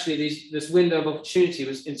is actually this window of opportunity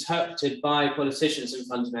was interpreted by politicians in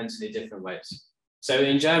fundamentally different ways. So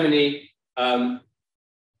in Germany,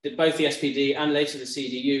 both the SPD and later the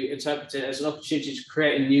CDU interpreted it as an opportunity to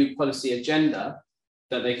create a new policy agenda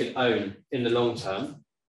that they could own in the long term.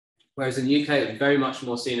 Whereas in the UK, it was very much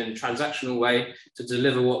more seen in a transactional way to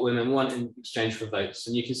deliver what women want in exchange for votes.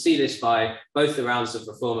 And you can see this by both the rounds of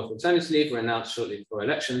reform of maternity leave were announced shortly before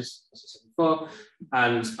elections, as I said before,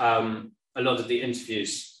 and a lot of the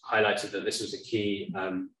interviews highlighted that this was a key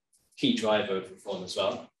driver of reform as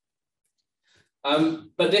well.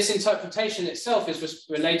 But this interpretation itself is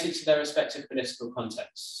related to their respective political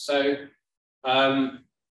contexts. So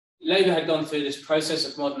Labour had gone through this process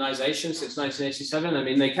of modernisation since 1987. I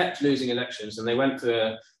mean, they kept losing elections and they went through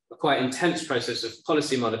a quite intense process of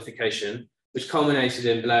policy modification, which culminated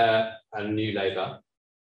in Blair and New Labour,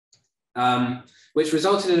 which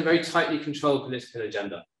resulted in a very tightly controlled political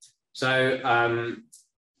agenda. So, and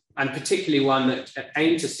particularly one that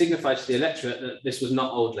aimed to signify to the electorate that this was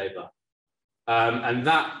not old Labour. And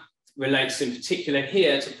that relates in particular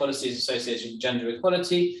here to policies associated with gender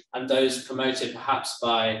equality and those promoted perhaps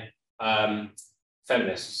by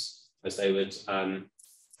feminists, as they would sort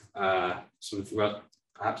of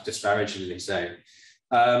perhaps disparagingly say.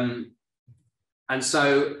 And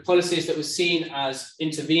so policies that were seen as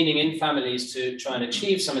intervening in families to try and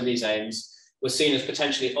achieve some of these aims were seen as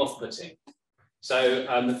potentially off-putting. So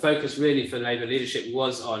the focus really for Labour leadership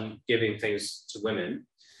was on giving things to women.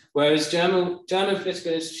 Whereas German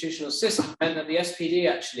political institutional system meant that the SPD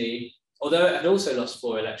actually, although it had also lost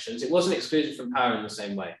 4 elections, it wasn't excluded from power in the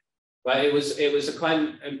same way, right? It was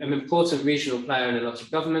an important regional player in a lot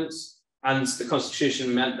of governments, and the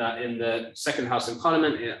constitution meant that in the second house in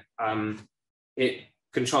parliament, it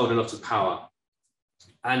controlled a lot of power.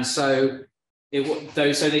 And so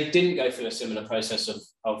they didn't go through a similar process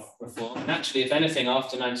of reform. And actually, if anything,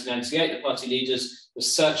 after 1998, the party leaders were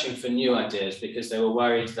searching for new ideas because they were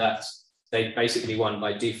worried that they basically won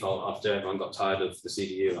by default after everyone got tired of the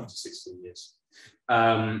CDU after 16 years.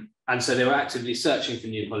 And so they were actively searching for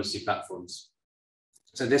new policy platforms.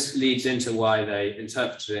 So this leads into why they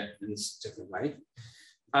interpreted it in this different way.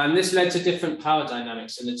 And this led to different power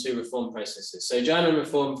dynamics in the two reform processes. So German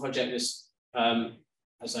reform project is,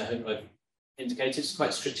 as I hope I've indicated, is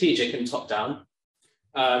quite strategic and top-down,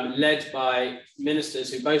 led by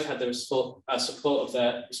ministers who both had the support of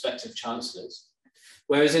their respective chancellors.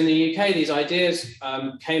 Whereas in the UK, these ideas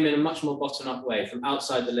came in a much more bottom-up way from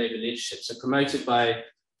outside the Labour leadership, so promoted by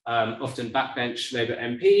often backbench Labour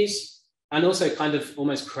MPs, and also kind of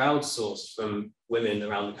almost crowdsourced from women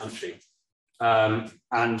around the country.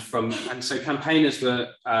 And so campaigners were,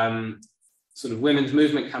 sort of women's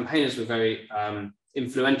movement campaigners were very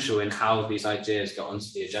influential in how these ideas got onto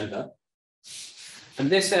the agenda. And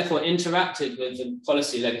this therefore interacted with the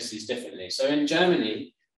policy legacies differently. So in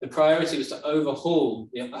Germany, the priority was to overhaul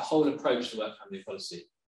the whole approach to work-family policy.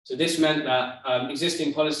 So this meant that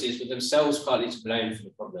existing policies were themselves partly to blame for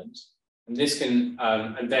the problems. And this can,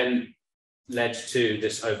 and then led to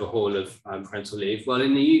this overhaul of parental leave. Well,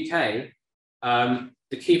 in the UK,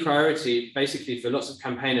 the key priority basically for lots of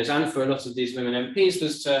campaigners and for a lot of these women MPs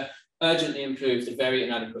was to urgently improve the very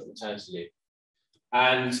inadequate maternity leave.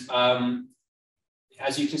 And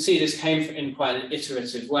as you can see, this came in quite an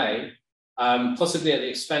iterative way, possibly at the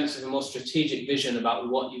expense of a more strategic vision about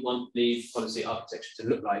what you want leave policy architecture to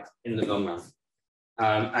look like in the long run.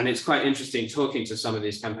 And it's quite interesting talking to some of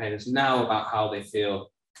these campaigners now about how they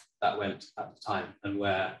feel that went at the time and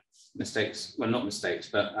where mistakes, well, not mistakes,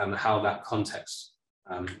 but how that context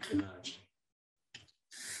emerged.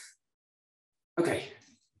 Okay,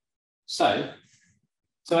 so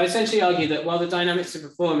I essentially argue that while the dynamics of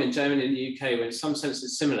reform in Germany and the UK were in some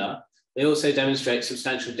senses similar, they also demonstrate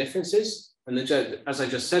substantial differences. And as I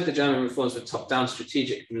just said, the German reforms were top-down,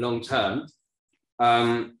 strategic and long-term,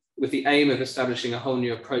 with the aim of establishing a whole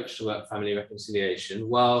new approach to work-family reconciliation,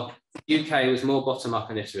 while the UK was more bottom-up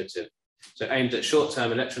and iterative, so aimed at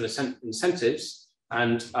short-term electoral incentives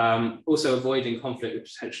and also avoiding conflict with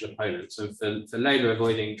potential opponents. And for Labour,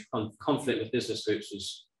 avoiding conflict with business groups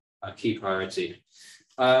was a key priority.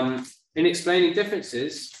 In explaining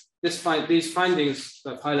differences, these findings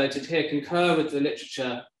that I've highlighted here concur with the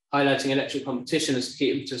literature highlighting electoral competition as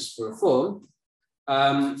key impetus for reform,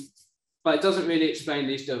 but it doesn't really explain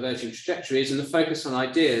these diverging trajectories, and the focus on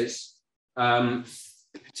ideas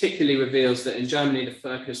particularly reveals that in Germany, the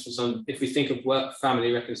focus was on, if we think of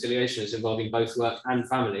work-family reconciliation as involving both work and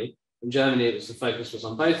family, in Germany, the focus was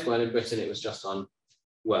on both, while in Britain, it was just on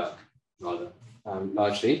work, rather,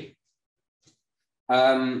 largely.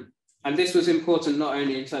 And this was important not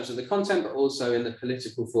only in terms of the content, but also in the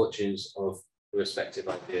political fortunes of the respective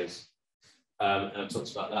ideas. And I've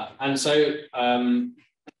talked about that. And so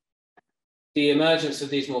the emergence of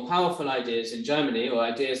these more powerful ideas in Germany, or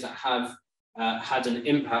ideas that have had an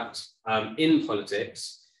impact in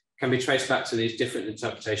politics, can be traced back to these different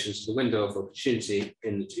interpretations of the window of opportunity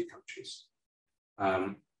in the two countries.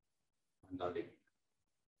 And I'll leave.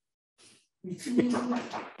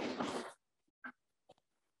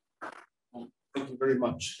 Thank you very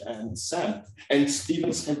much, Sam. And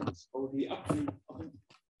Stephen's hand is already up.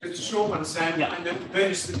 It's a short one, Sam. Yeah. And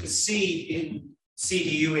notice that the C in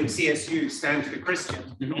CDU and CSU stand for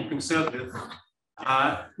Christian, not conservative,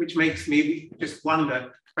 which makes me just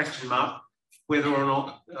wonder, question mark, whether or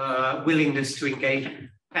not willingness to engage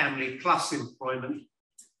family plus employment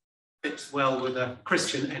fits well with a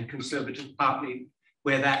Christian and conservative party,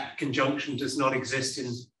 where that conjunction does not exist in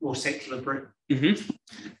more secular Britain. Mm-hmm.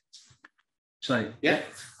 So, yeah.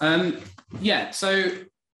 Yeah, so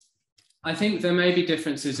I think there may be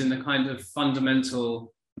differences in the kind of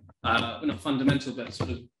fundamental, not fundamental, but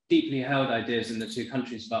sort of deeply held ideas in the two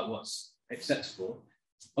countries about what's acceptable.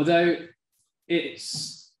 Although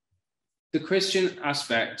it's, the Christian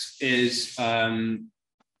aspect is one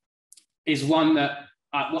that,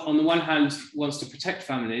 on the one hand, wants to protect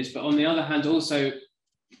families, but on the other hand, also,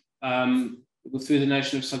 through the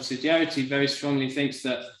notion of subsidiarity, very strongly thinks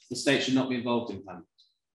that the state should not be involved in families.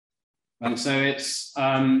 And so it's,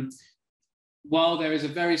 while there is a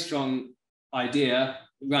very strong idea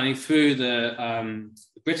running through the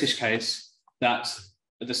British case that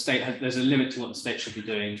the state there's a limit to what the state should be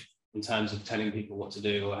doing in terms of telling people what to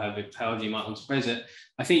do, or however you might want to phrase it,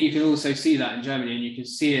 I think you can also see that in Germany, and you can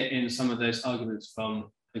see it in some of those arguments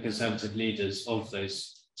from the conservative leaders of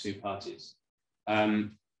those two parties.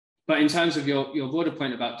 But in terms of your broader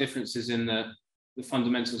point about differences in the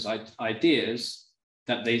fundamentals ideas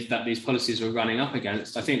that these policies were running up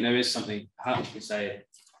against, I think there is something perhaps to say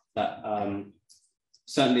that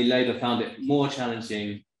certainly Labour found it more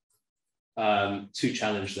challenging to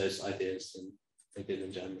challenge those ideas than they did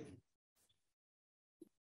in Germany.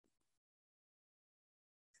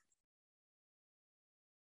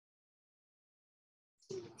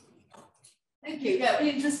 Thank you. Yeah,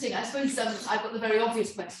 really interesting. I suppose I've got the very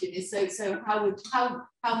obvious question is so how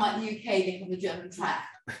might the UK get on the German track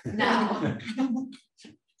now?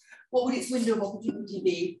 What would its window of opportunity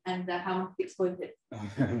be, and how might it exploit it?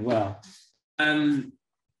 Well, there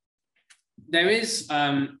is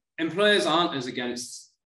employers aren't as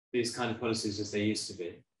against these kind of policies as they used to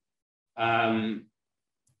be.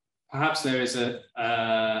 Perhaps there is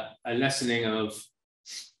a lessening of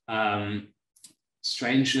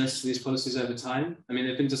strangeness to these policies over time. I mean,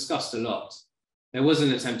 they've been discussed a lot. There was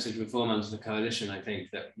an attempted reform under the coalition, I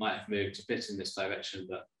think, that might have moved a bit in this direction,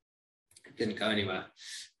 but it didn't go anywhere.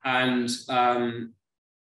 And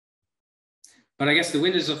but I guess the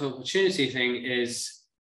windows of opportunity thing is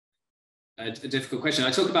a difficult question.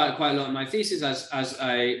 I talk about it quite a lot in my thesis as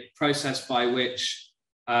a process by which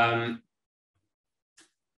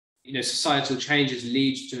societal changes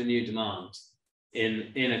lead to a new demand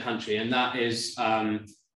in a country, and that is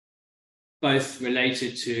both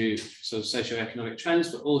related to sort of socioeconomic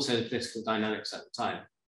trends, but also the political dynamics at the time.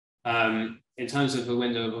 In terms of a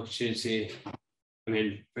window of opportunity, I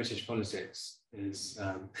mean, British politics is,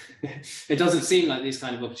 it doesn't seem like these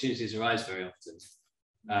kind of opportunities arise very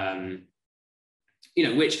often.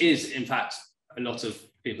 Which is in fact a lot of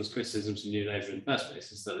people's criticisms of New Labour in the first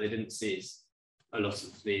place, is that they didn't seize a lot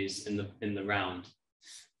of these in the round.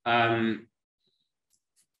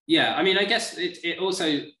 Yeah, I mean, I guess it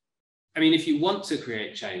also, I mean, if you want to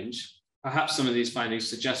create change, perhaps some of these findings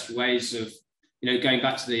suggest ways of, going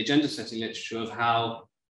back to the agenda setting literature of how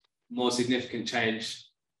more significant change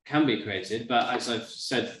can be created. But as I've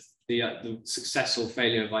said, the success or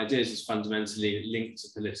failure of ideas is fundamentally linked to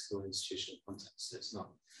political and institutional context. So it's not,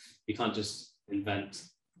 you can't just invent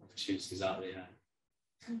opportunities out of the air.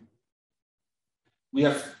 We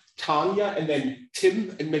have Tanya and then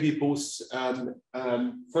Tim, and maybe both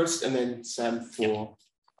first, and then Sam for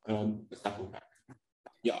the double back.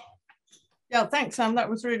 Yeah. Yeah, thanks, Sam. That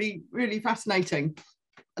was really, really fascinating.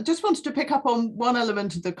 I just wanted to pick up on one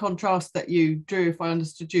element of the contrast that you drew, if I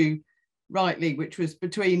understood you rightly, which was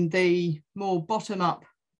between the more bottom-up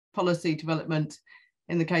policy development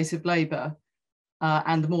in the case of Labour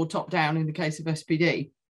and the more top-down in the case of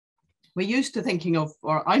SPD. We're used to thinking of,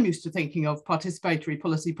 or I'm used to thinking of, participatory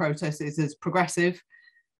policy processes as progressive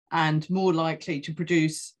and more likely to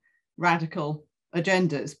produce radical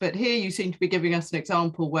agendas. But here you seem to be giving us an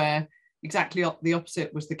example where exactly the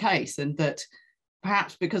opposite was the case, and that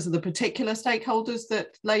perhaps because of the particular stakeholders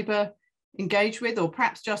that Labour engaged with, or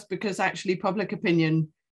perhaps just because actually public opinion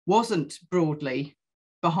wasn't broadly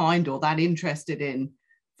behind or that interested in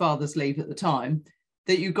father's leave at the time,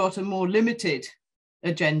 that you got a more limited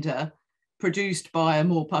agenda produced by a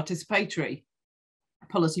more participatory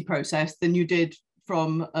policy process than you did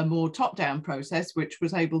from a more top-down process, which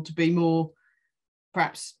was able to be more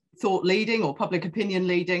perhaps thought leading or public opinion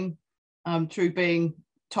leading through being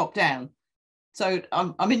top-down. So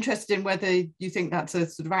I'm interested in whether you think that's a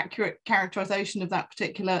sort of accurate characterization of that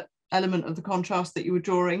particular element of the contrast that you were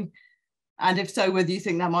drawing, and if so, whether you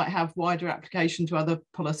think that might have wider application to other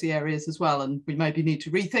policy areas as well, and we maybe need to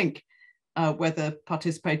rethink whether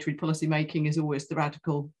participatory policy making is always the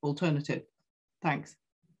radical alternative. Thanks.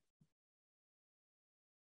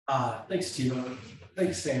 Thanks, Timo.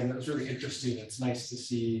 Thanks, Sam. That was really interesting. It's nice to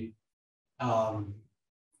see.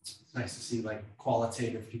 Like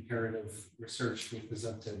qualitative comparative research being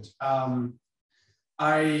presented.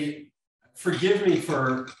 Forgive me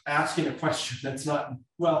for asking a question that's not,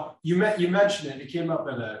 well, you mentioned it came up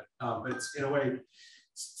in a, but it's in a way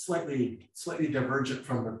slightly divergent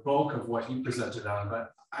from the bulk of what you presented on,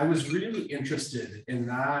 but I was really interested in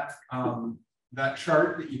that, that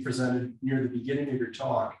chart that you presented near the beginning of your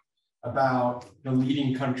talk about the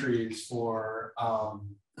leading countries for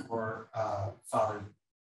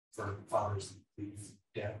father's leave,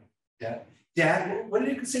 dad. What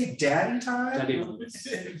did it say? Daddy time. Daddy.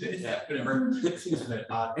 Yeah, whatever.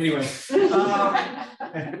 Anyway,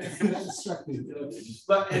 that struck me.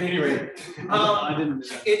 But at any rate,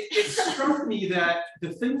 it struck me that the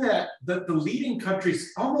thing that the leading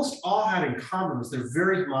countries almost all had in common was they're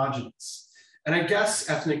very homogenous, and I guess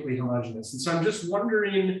ethnically homogenous. And so I'm just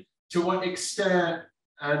wondering to what extent,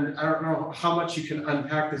 and I don't know how much you can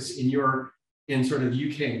unpack this in sort of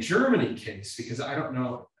UK and Germany case, because I don't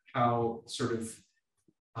know how sort of,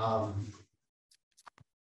 I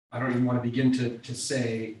don't even want to begin to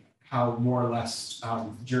say how more or less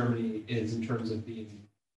Germany is in terms of being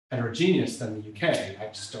heterogeneous than the UK.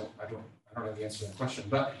 I don't have the answer to that question.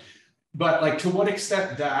 But but like, to what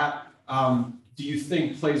extent that do you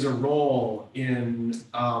think plays a role in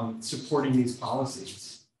supporting these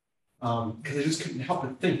policies? Because I just couldn't help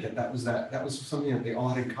but think that was something that they all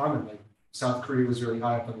had in common. Like South Korea was really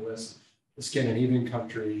high up on the list. The Scandinavian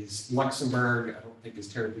countries, Luxembourg, I don't think is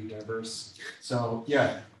terribly diverse. So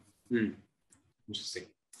yeah. Interesting.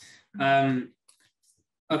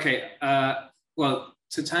 Okay. Well,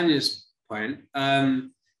 to Tanya's point,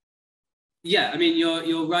 yeah, I mean,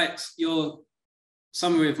 you're right. Your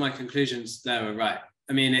summary of my conclusions there are right.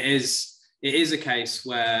 I mean, it is a case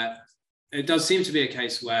where it does seem to be a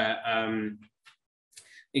case where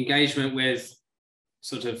engagement with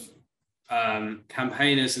sort of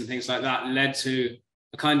campaigners and things like that led to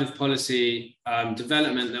a kind of policy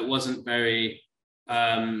development that wasn't very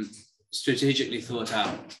strategically thought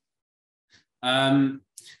out.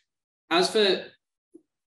 As for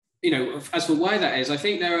why that is, I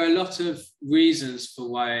think there are a lot of reasons for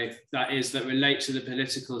why that is that relate to the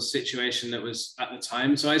political situation that was at the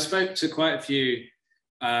time. So I spoke to quite a few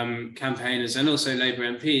campaigners and also Labour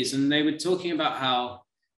MPs, and they were talking about how,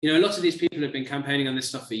 a lot of these people have been campaigning on this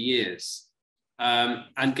stuff for years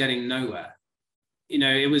and getting nowhere.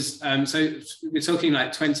 It was, so we're talking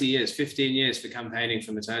like 20 years, 15 years for campaigning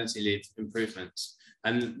for maternity leave improvements.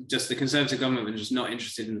 And just the Conservative government was just not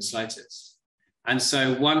interested in the slightest. And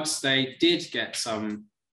so once they did get some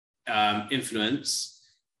influence,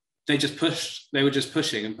 they were just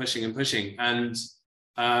pushing and pushing and pushing. And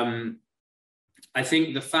I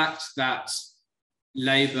think the fact that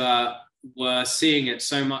Labour were seeing it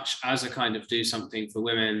so much as a kind of do something for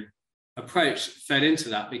women approach fed into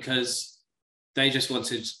that, because they just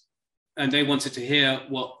wanted to hear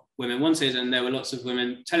what women wanted. And there were lots of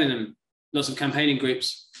women telling them, lots of campaigning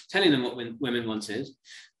groups telling them what women wanted.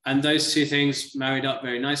 And those two things married up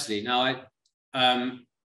very nicely. Now, we're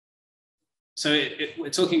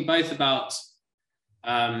talking both about,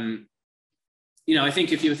 I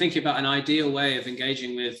think if you were thinking about an ideal way of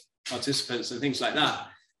engaging with participants and things like that,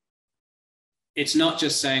 it's not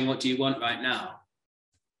just saying, what do you want right now?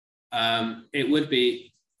 It would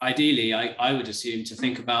be, ideally, I would assume, to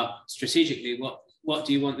think about strategically, what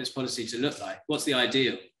do you want this policy to look like? What's the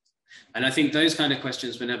ideal? And I think those kind of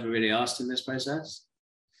questions were never really asked in this process.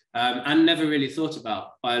 And never really thought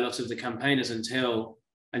about by a lot of the campaigners until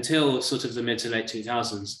sort of the mid to late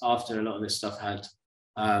 2000s, after a lot of this stuff had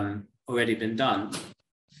already been done.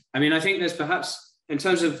 I mean, I think there's perhaps, in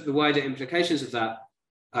terms of the wider implications of that,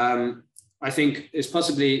 I think it's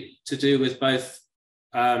possibly to do with both,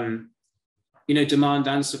 demand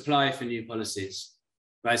and supply for new policies,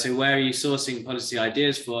 right? So where are you sourcing policy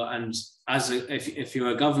ideas for? And if you're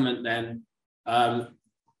a government, then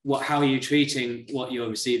how are you treating what you're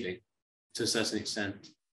receiving to a certain extent?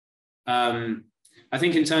 I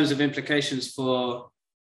think in terms of implications for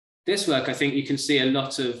this work, I think you can see a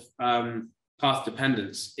lot of path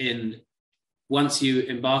dependence in, once you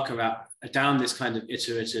embark down this kind of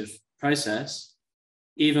iterative process,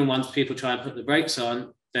 even once people try and put the brakes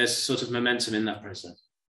on, there's sort of momentum in that process.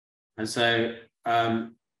 And so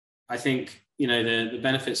I think, the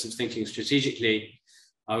benefits of thinking strategically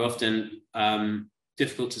are often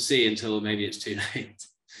difficult to see until maybe it's too late.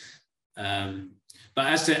 But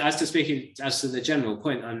as to the general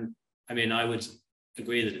point, I would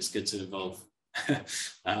agree that it's good to involve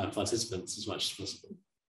participants as much as possible.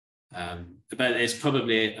 But it's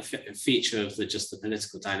probably a feature of just the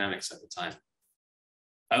political dynamics at the time,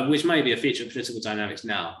 which may be a feature of political dynamics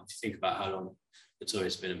now, if you think about how long the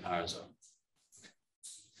Tories have been in power as well.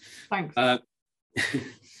 Thanks.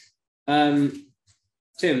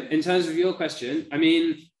 Tim, in terms of your question,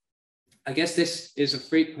 I guess this is a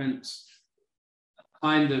frequent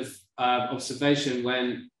kind of observation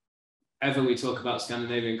whenever we talk about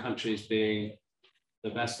Scandinavian countries being the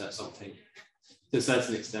best at something, to a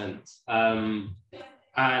certain extent. And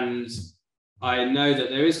I know that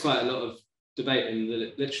there is quite a lot of debate in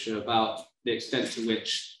the literature about the extent to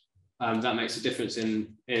which that makes a difference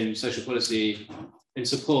in social policy, in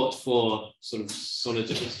support for sort of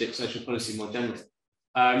solidaristic social policy more generally.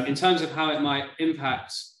 In terms of how it might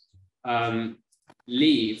impact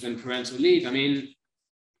leave and parental leave,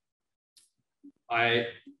 I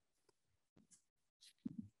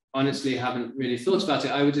honestly haven't really thought about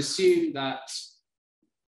it. I would assume that,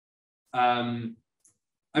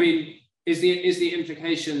 is the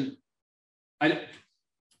implication,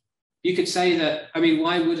 you could say that,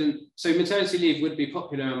 why wouldn't, so maternity leave would be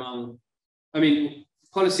popular among,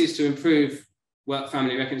 policies to improve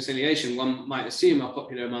work-family reconciliation, one might assume, are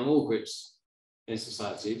popular among all groups in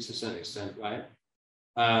society to a certain extent, right?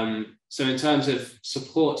 So in terms of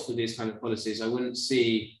support for these kind of policies, I wouldn't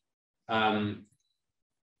see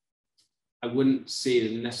I wouldn't see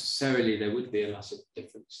that necessarily there would be a massive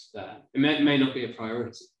difference there. It may not be a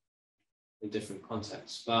priority in different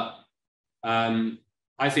contexts, but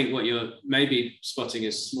I think what you're maybe spotting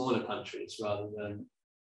is smaller countries rather than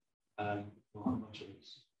more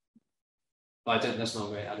homogeneous. But that's not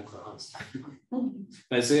a very adequate answer.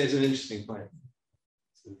 But it's an interesting point.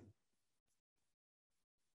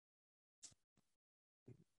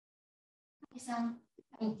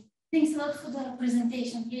 Thanks a lot for the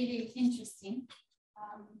presentation, really interesting.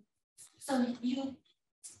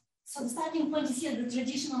 So the starting point is here, the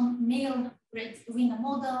traditional male breadwinner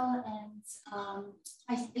model, and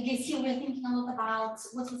I guess here we're thinking a lot about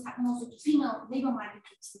what will happen also to female labor market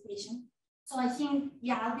participation. So I think,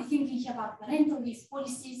 yeah, I'll be thinking here about parental leave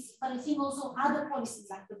policies, but I think also other policies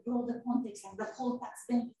like the broader context, like the whole tax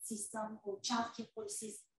benefit system or childcare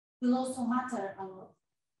policies will also matter a lot.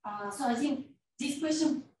 So I think this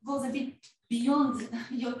question goes a bit beyond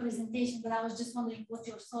your presentation, but I was just wondering what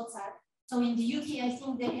your thoughts are. So in the UK, I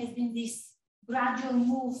think there has been this gradual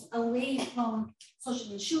move away from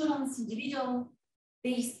social insurance,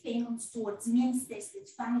 individual-based payments towards means-tested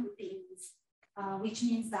family payments, which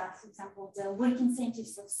means that, for example, the work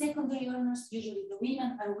incentives of secondary earners, usually the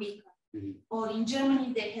women, are weaker. Mm-hmm. Or in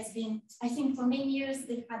Germany, there has been, I think for many years,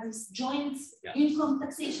 they've had this joint income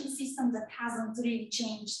taxation system that hasn't really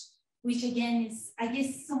changed, which again is, I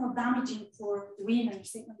guess, somewhat damaging for the women,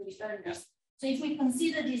 secondary earners. Yeah. So if we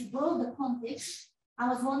consider this broader context, I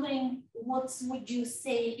was wondering, what would you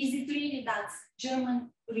say? Is it really that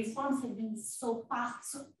German reforms have been so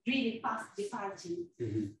really past the party?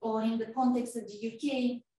 Mm-hmm. Or in the context of the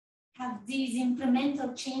UK, have these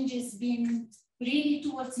incremental changes been really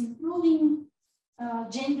towards improving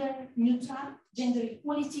gender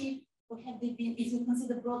equality, or have they been, if you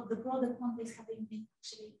consider the broader context, have they been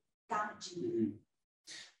actually damaging?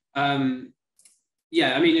 Mm-hmm.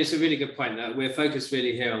 Yeah, I mean, it's a really good point that we're focused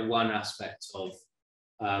really here on one aspect of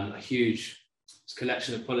a huge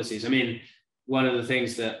collection of policies. I mean, one of the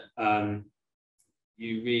things that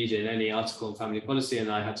you read in any article on family policy, and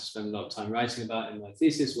I had to spend a lot of time writing about in my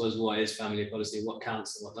thesis, was what is family policy, what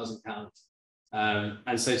counts and what doesn't count.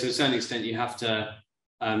 And so to a certain extent, you have to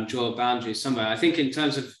draw boundaries somewhere. I think in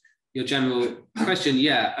terms of your general question,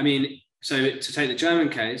 yeah, I mean, so to take the German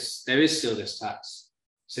case, there is still this tax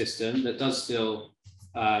system that does still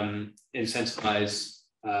incentivize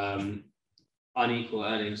unequal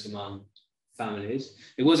earnings among families.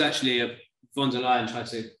 It was actually von der Leyen tried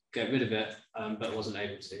to get rid of it, but wasn't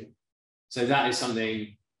able to. So that is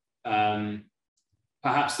something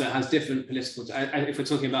perhaps that has different political, if we're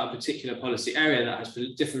talking about a particular policy area that has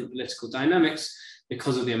different political dynamics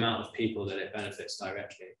because of the amount of people that it benefits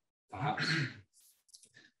directly, perhaps.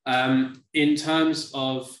 In terms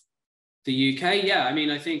of the UK, yeah, I mean,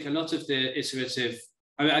 I think a lot of the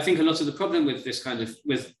I think a lot of the problem with this kind of,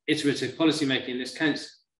 with iterative policymaking in this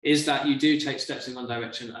case, is that you do take steps in one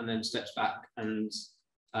direction and then steps back and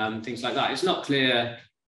things like that. It's not clear,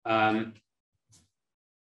 for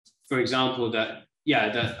example, that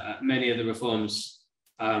many of the reforms,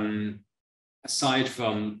 aside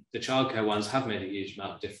from the childcare ones, have made a huge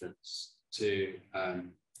amount of difference to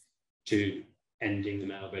ending the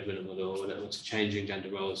male breadwinner model or to changing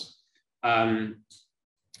gender roles.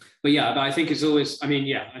 But I think it's always, I mean,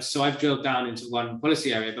 yeah, so I've drilled down into one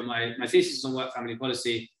policy area, but my thesis is on work family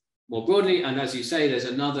policy more broadly. And as you say, there's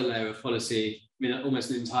another layer of policy. I mean,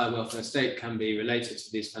 almost an entire welfare state can be related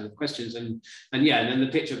to these kind of questions. And then the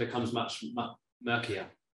picture becomes much murkier.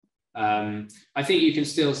 I think you can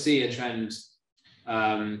still see a trend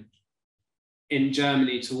in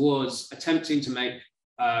Germany towards attempting to make,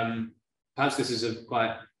 perhaps this is a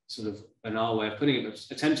quite sort of banal way of putting it, but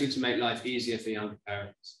attempting to make life easier for younger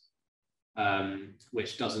parents,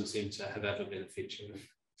 which doesn't seem to have ever been a feature of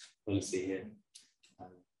policy here.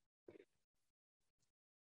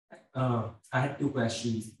 I had two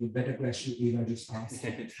questions. The better question Eva just asked.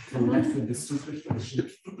 And that's the stupid question.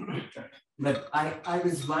 But I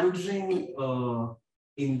was wondering,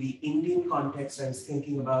 in the Indian context, I was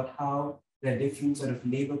thinking about how there are different sort of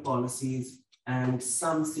labor policies, and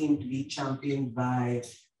some seem to be championed by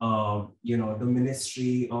the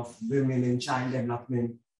Ministry of Women and Child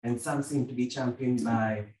Development, and some seem to be championed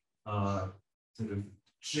by sort of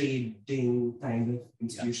trading kind of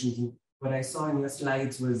institutions. Yeah. What I saw in your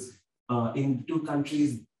slides was in two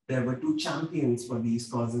countries, there were two champions for these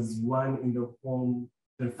causes, one in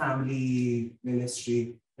the family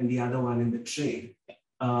ministry, and the other one in the trade.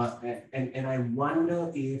 And I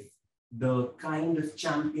wonder if the kind of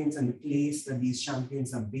champions and the place that these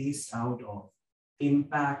champions are based out of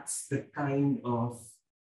impacts the kind of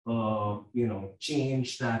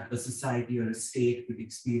change that a society or a state could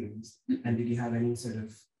experience? And did you have any sort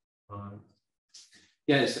of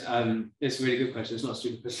Yes, it's a really good question. It's not a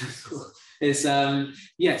stupid question at all. It's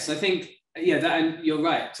yes, I think and you're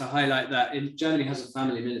right to highlight that Germany has a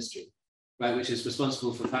family ministry, right, which is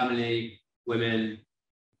responsible for family, women,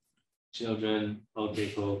 children, old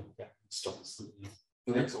people. Yeah, stop.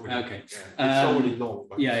 Okay. It's already long.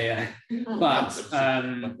 But But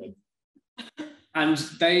and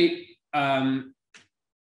they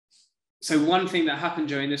so one thing that happened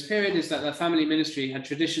during this period is that the family ministry had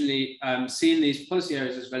traditionally seen these policy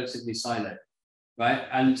areas as relatively siloed, right?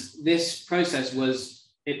 And this process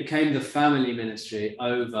it became the family ministry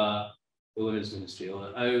over the women's ministry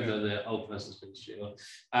or over the old person's ministry.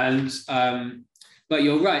 But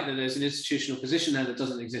you're right that there's an institutional position there that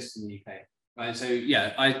doesn't exist in the UK, right? So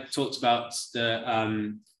yeah, I talked about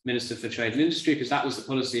the Minister for Trade and Industry because that was the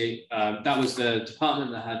policy, that was the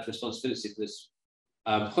department that had responsibility for this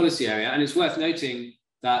policy area. And it's worth noting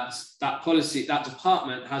that that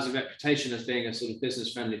department has a reputation as being a sort of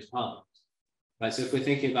business-friendly department. Right, so if we're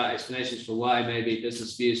thinking about explanations for why maybe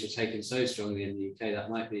business views were taken so strongly in the UK, that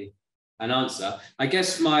might be an answer. I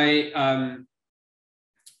guess my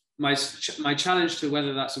my challenge to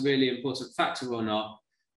whether that's a really important factor or not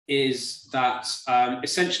is that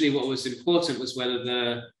essentially what was important was whether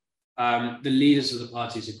the leaders of the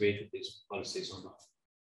parties agreed with these policies or not.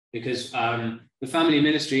 Because the family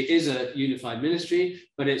ministry is a unified ministry,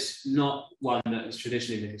 but it's not one that has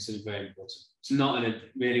traditionally been considered very important. It's not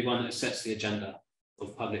really one that sets the agenda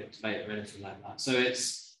of public debate or anything like that. So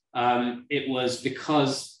it was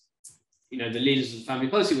because the leaders of the family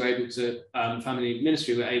policy were able to, family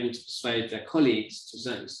ministry were able to persuade their colleagues to a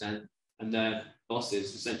certain extent and their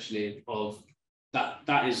bosses essentially of that.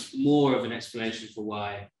 That is more of an explanation for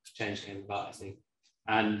why change came about, I think.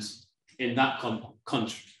 And in that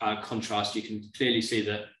contrast, you can clearly see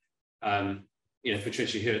that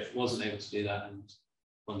Patricia Hewitt wasn't able to do that, and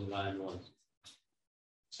von der Leyen was.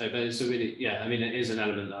 So, but it's a really, I mean, it is an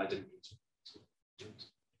element that I didn't need to.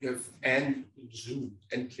 You have Anne in Zoom,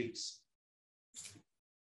 and please.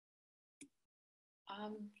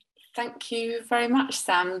 Thank you very much,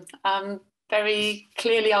 Sam. Very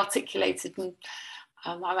clearly articulated, and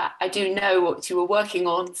I do know what you were working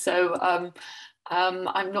on, so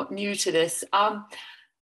I'm not new to this.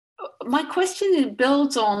 My question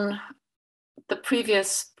builds on the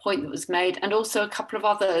previous point that was made and also a couple of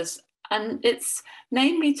others, and it's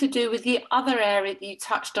namely to do with the other area that you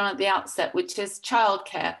touched on at the outset, which is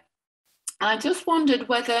childcare. And I just wondered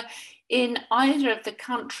whether in either of the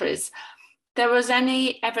countries there was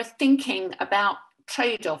any ever thinking about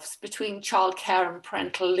trade-offs between childcare and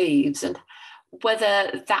parental leaves, and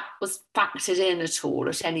whether that was factored in at all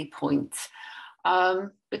at any point.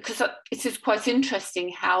 Because it is quite interesting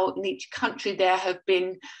how in each country there have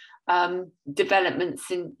been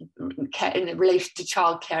developments in relation to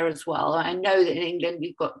childcare as well. I know that in England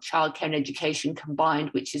we've got childcare and education combined,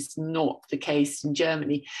 which is not the case in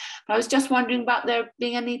Germany. But I was just wondering about there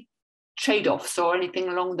being any trade-offs or anything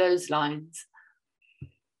along those lines.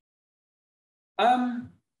 In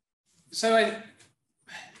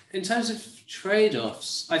terms of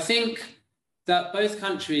trade-offs, I think that both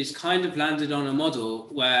countries kind of landed on a model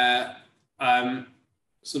where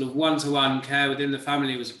sort of one-to-one care within the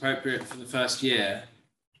family was appropriate for the first year.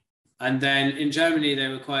 And then in Germany, they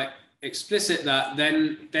were quite explicit that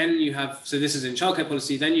then you have, so this is in childcare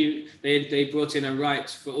policy, then they brought in a right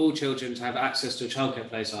for all children to have access to a childcare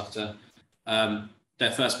place after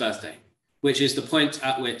their first birthday, which is the point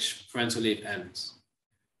at which parental leave ends.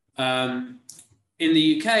 In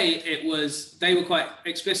the UK, they were quite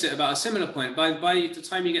explicit about a similar point. By the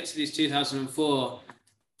time you get to these 2004,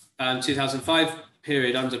 2005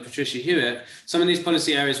 period under Patricia Hewitt, some of these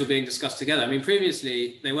policy areas were being discussed together. I mean,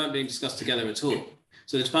 previously, they weren't being discussed together at all.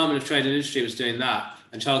 So the Department of Trade and Industry was doing that,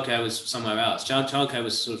 and childcare was somewhere else. Childcare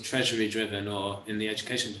was sort of treasury driven or in the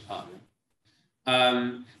education department.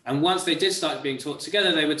 And once they did start being taught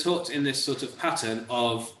together, they were taught in this sort of pattern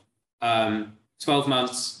of 12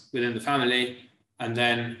 months within the family, and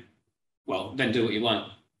then do what you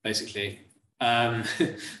want, basically.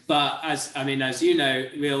 But as you know,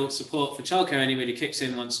 real support for childcare only really kicks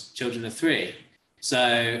in once children are 3.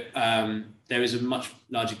 So there is a much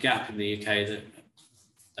larger gap in the UK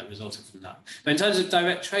that resulted from that. But in terms of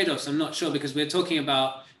direct trade-offs, I'm not sure, because we're talking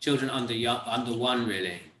about children under 1,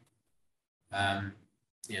 really.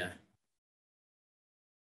 Yeah.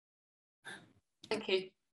 Thank you.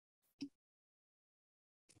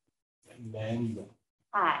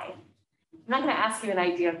 Hi. I'm not going to ask you an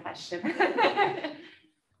idea question.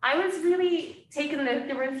 I was really taken that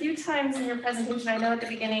there were a few times in your presentation, I know at the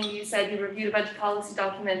beginning you said you reviewed a bunch of policy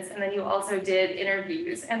documents and then you also did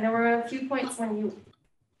interviews. And there were a few points when you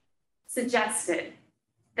suggested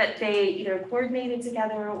that they either coordinated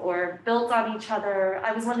together or built on each other.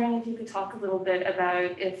 I was wondering if you could talk a little bit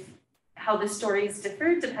about how the stories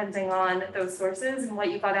differed depending on those sources and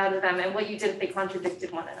what you got out of them and what you did if they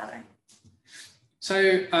contradicted one another. So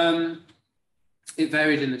it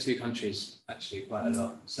varied in the two countries actually quite a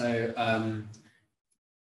lot. So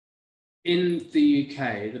in the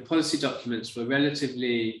UK, the policy documents were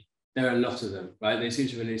relatively, there are a lot of them, right? They seem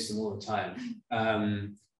to release them all the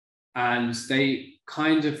time. And they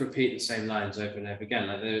kind of repeat the same lines over and over again.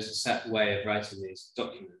 Like there is a set way of writing these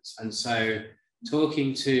documents. And so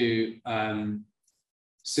talking to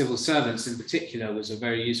civil servants in particular was a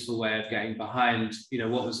very useful way of getting behind,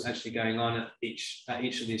 what was actually going on at each of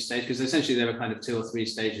these stages, because essentially there were kind of 2 or 3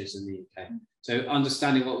 stages in the UK. So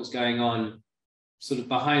understanding what was going on sort of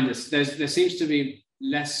behind this, there seems to be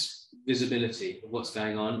less visibility of what's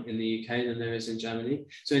going on in the UK than there is in Germany.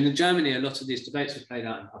 So in Germany, a lot of these debates were played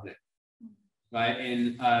out in public, right?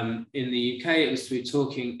 In the UK, it was through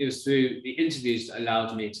the interviews that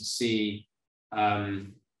allowed me to see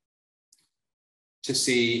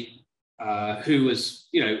who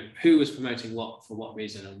was promoting what for what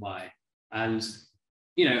reason and why. And,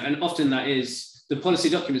 and often that is, the policy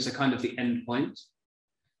documents are kind of the end point.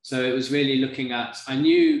 So it was really looking at,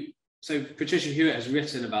 so Patricia Hewitt has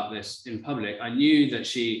written about this in public. I knew that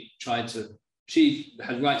she had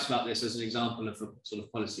writes about this as an example of a sort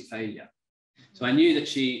of policy failure. So I knew that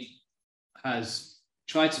she has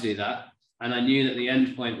tried to do that. And I knew that the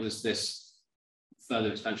end point was this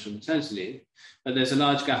further expansion of maternity leave, but there's a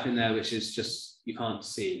large gap in there, which is just, you can't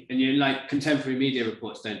see. And like contemporary media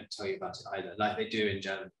reports don't tell you about it either, like they do in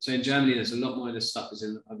Germany. So in Germany, there's a lot more of this stuff is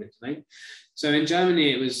in the public domain. So in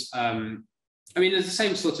Germany, it was, there's the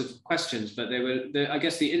same sort of questions, but I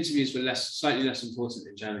guess the interviews were slightly less important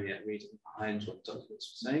in Germany at reading behind what the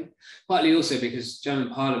documents were saying. Partly also because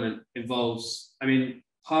German parliament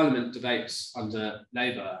parliament debates under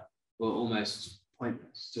Labour were almost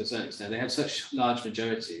pointless to a certain extent. They had such large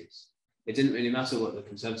majorities. It didn't really matter what the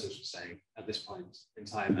Conservatives were saying at this point in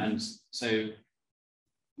time. And so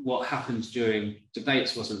what happened during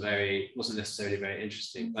debates wasn't necessarily very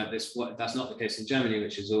interesting, but that's not the case in Germany,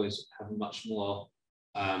 which is always have much more,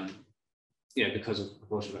 because of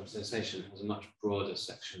proportional representation, has a much broader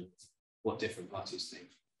section of what different parties think.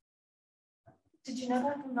 Did you know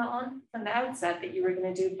that from the outset that you were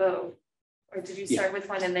going to do both? Or did you start with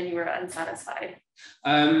one and then you were unsatisfied?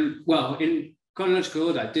 Well, in chronological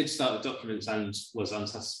order, I did start with documents and was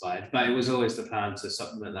unsatisfied, but it was always the plan to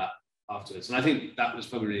supplement that afterwards. And I think that was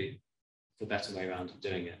probably the better way around of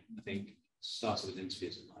doing it. I think started with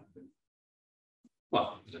interviews in my opinion.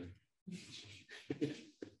 Well, I don't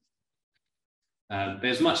know. But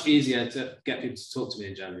it's much easier to get people to talk to me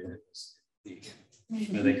in Germany than it was in the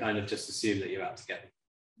UK, where they kind of just assume that you're out to get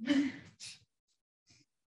them.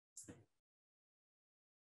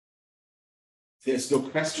 There's no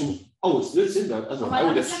question. Oh, it's in there.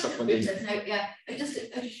 I just struck one in. No, yeah, just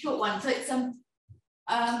a short one. So it's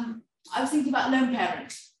I was thinking about lone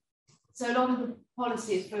parents. So a lot of the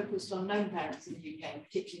policy is focused on lone parents in the UK,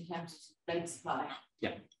 particularly in terms of labour supply.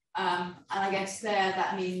 Yeah. And I guess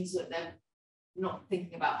that means that they're not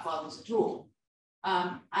thinking about fathers at all.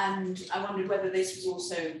 And I wondered whether this was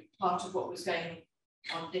also part of what was going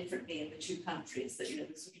on differently in the two countries, that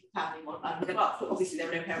the sort of family model. Obviously, there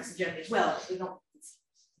are no parents in Germany as well, but they're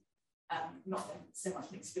not so much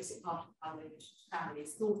an explicit part of how the family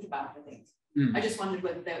is thought about, I think. I just wondered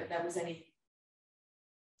whether there was any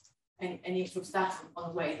sort of that on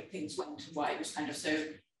the way that things went and why it was kind of so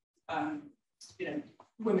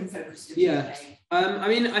women focused. Yeah,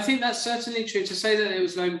 I think that's certainly true. To say that it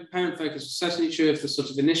was lone parent focused was certainly true of the sort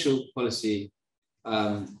of initial policy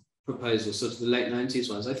proposals, sort of the late 90s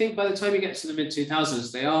ones. I think by the time you get to the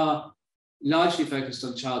mid-2000s, they are largely focused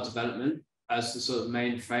on child development as the sort of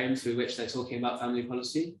main frame through which they're talking about family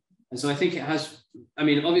policy. And so I think it has,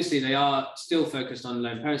 obviously they are still focused on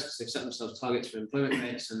lone parents because they've set themselves targets for employment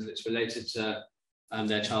rates and it's related to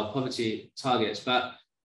their child poverty targets. But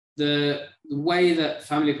the way that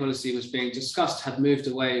family policy was being discussed had moved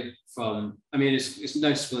away from, it's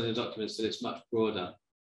noticeable in the documents that it's much broader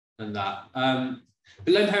than that.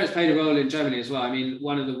 But lone parents played a role in Germany as well.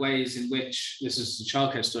 One of the ways in which, this is the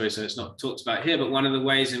childcare story, so it's not talked about here, but one of the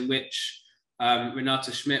ways in which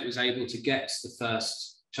Renate Schmidt was able to get the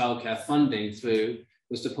first childcare funding through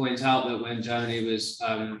was to point out that when Germany was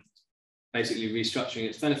basically restructuring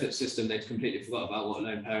its benefit system, they'd completely forgot about what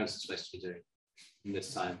lone parents are supposed to be doing in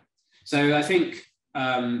this time. So I think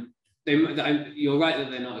you're right that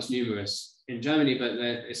they're not as numerous in Germany, but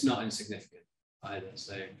it's not insignificant either.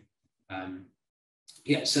 So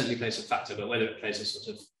yeah, it certainly plays a factor, but whether it plays a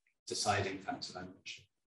sort of deciding factor, I'm not sure.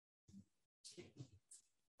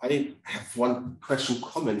 I have one question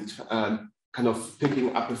comment, kind of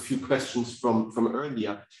picking up a few questions from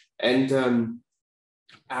earlier, and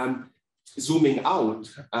zooming out.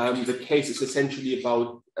 The case is essentially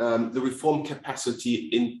about the reform capacity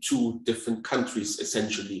in two different countries,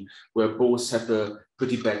 essentially, where both have a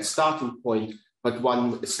pretty bad starting point, but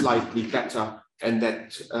one is slightly better, and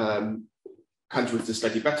that country with a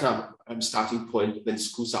slightly better starting point then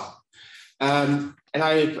screws up. And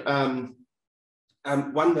I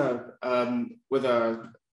wonder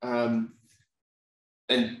whether, and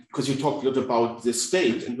because you talked a lot about the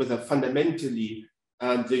state, and whether fundamentally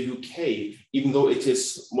the UK, even though it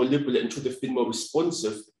is more liberal and should have been more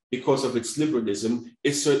responsive because of its liberalism,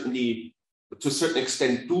 is certainly to a certain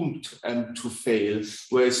extent doomed to fail,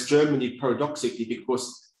 whereas Germany, paradoxically,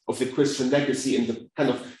 because of the Christian legacy and the kind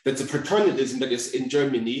of, that's a paternalism that is in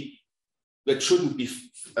Germany, that shouldn't be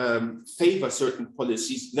favor certain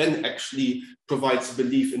policies, then actually provides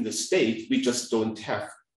belief in the state we just don't have.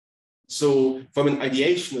 So from an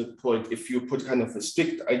ideational point, if you put kind of a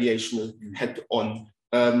strict ideational hat on,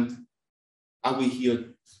 are we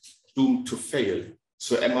here doomed to fail?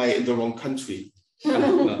 So am I in the wrong country?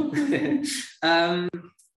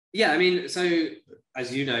 Yeah, I mean, so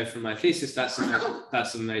as you know from my thesis, that's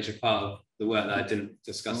a major part of the work that I didn't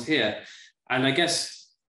discuss here. And I guess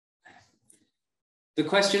the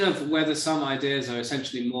question of whether some ideas are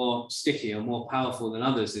essentially more sticky or more powerful than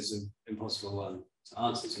others is an impossible one to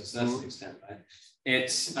answer to a certain extent, right?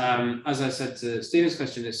 It's, as I said to Stephen's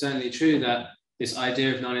question, it's certainly true that this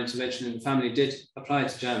idea of non-intervention in the family did apply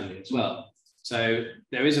to Germany as well. So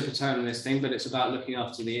there is a paternalist thing, but it's about looking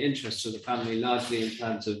after the interests of the family largely in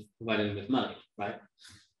terms of providing them with money, right?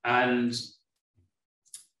 And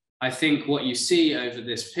I think what you see over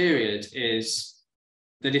this period is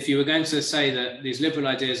that if you were going to say that these liberal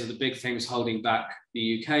ideas are the big things holding back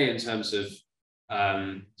the UK in terms of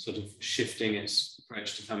sort of shifting its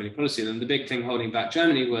approach to family policy, then the big thing holding back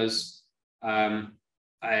Germany was a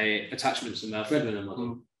attachment to the male breadwinner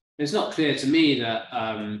model. It's not clear to me that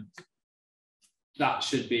that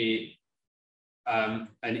should be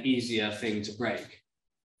an easier thing to break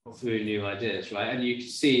through new ideas, right? And you can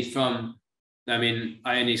see from, I mean,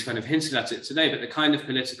 I only kind of hinted at it today, but the kind of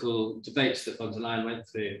political debates that von der Leyen went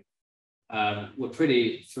through were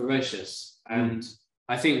pretty ferocious. And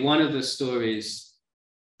I think one of the stories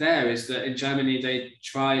there is that in Germany, they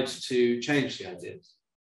tried to change the ideas.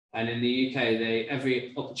 And in the UK,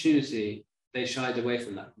 every opportunity, they shied away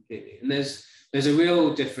from that completely. And there's a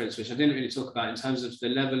real difference, which I didn't really talk about, in terms of the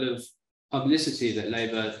level of publicity that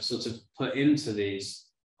Labour sort of put into these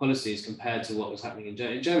policies compared to what was happening in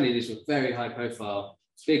Germany. In Germany, these were very high profile,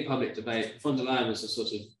 big public debate. Von der Leyen was a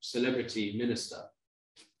sort of celebrity minister.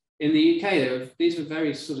 In the UK, these were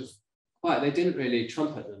very sort of quiet. They didn't really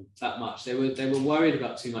trumpet them that much. They were worried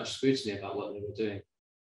about too much scrutiny about what they were doing.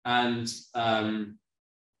 And,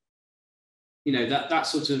 you know, that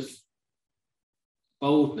sort of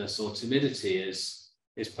boldness or timidity is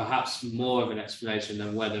perhaps more of an explanation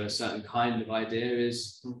than whether a certain kind of idea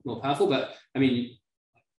is more powerful. But I mean,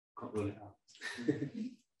 can't rule it out.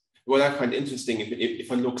 What I find interesting, if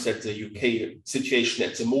one looks at the UK situation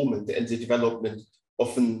at the moment and the development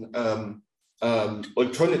of an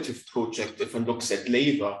alternative project, if one looks at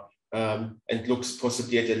Labour and looks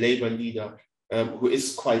possibly at a Labour leader who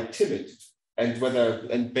is quite timid,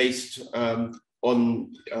 and based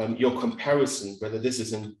on your comparison, whether this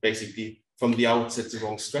isn't basically from the outset the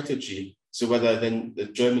wrong strategy. So whether then the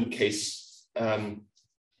German case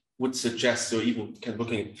would suggest, or even kind of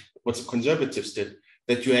looking at what the Conservatives did,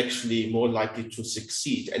 that you're actually more likely to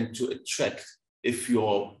succeed and to attract if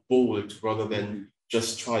you're bold rather than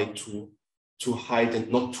just try to hide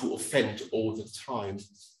and not to offend all the time.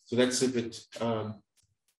 So that's a bit,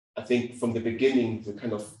 I think from the beginning, the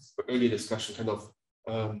kind of early discussion kind of,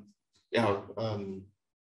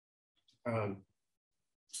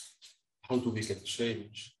 how do we get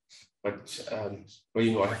change? But well,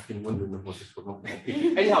 you know, I've been wondering about it for a long time.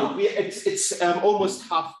 Anyhow, it's almost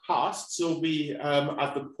past, so we are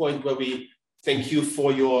at the point where we thank you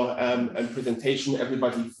for your presentation,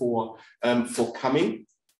 everybody for coming.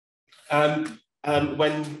 When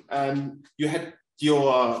you had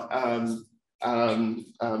your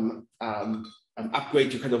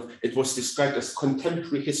upgrade, you kind of, it was described as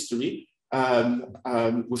contemporary history,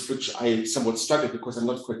 with which I somewhat struggle because I'm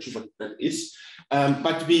not quite sure what that is.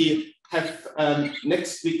 But we have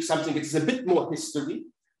next week something that is a bit more history.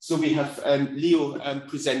 So we have Leo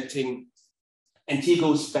presenting, and he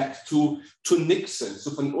goes back to Nixon, so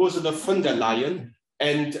from Ursula von der Leyen,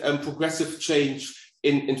 and progressive change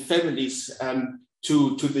in families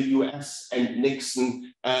to the US and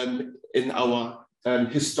Nixon in our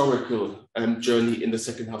historical journey in the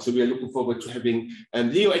second half. So we are looking forward to having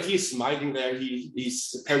Leo, and he's smiling there.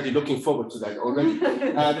 He's apparently looking forward to that already.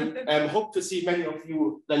 Hope to see many of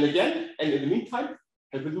you then again. And in the meantime,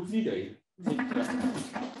 have a lovely day.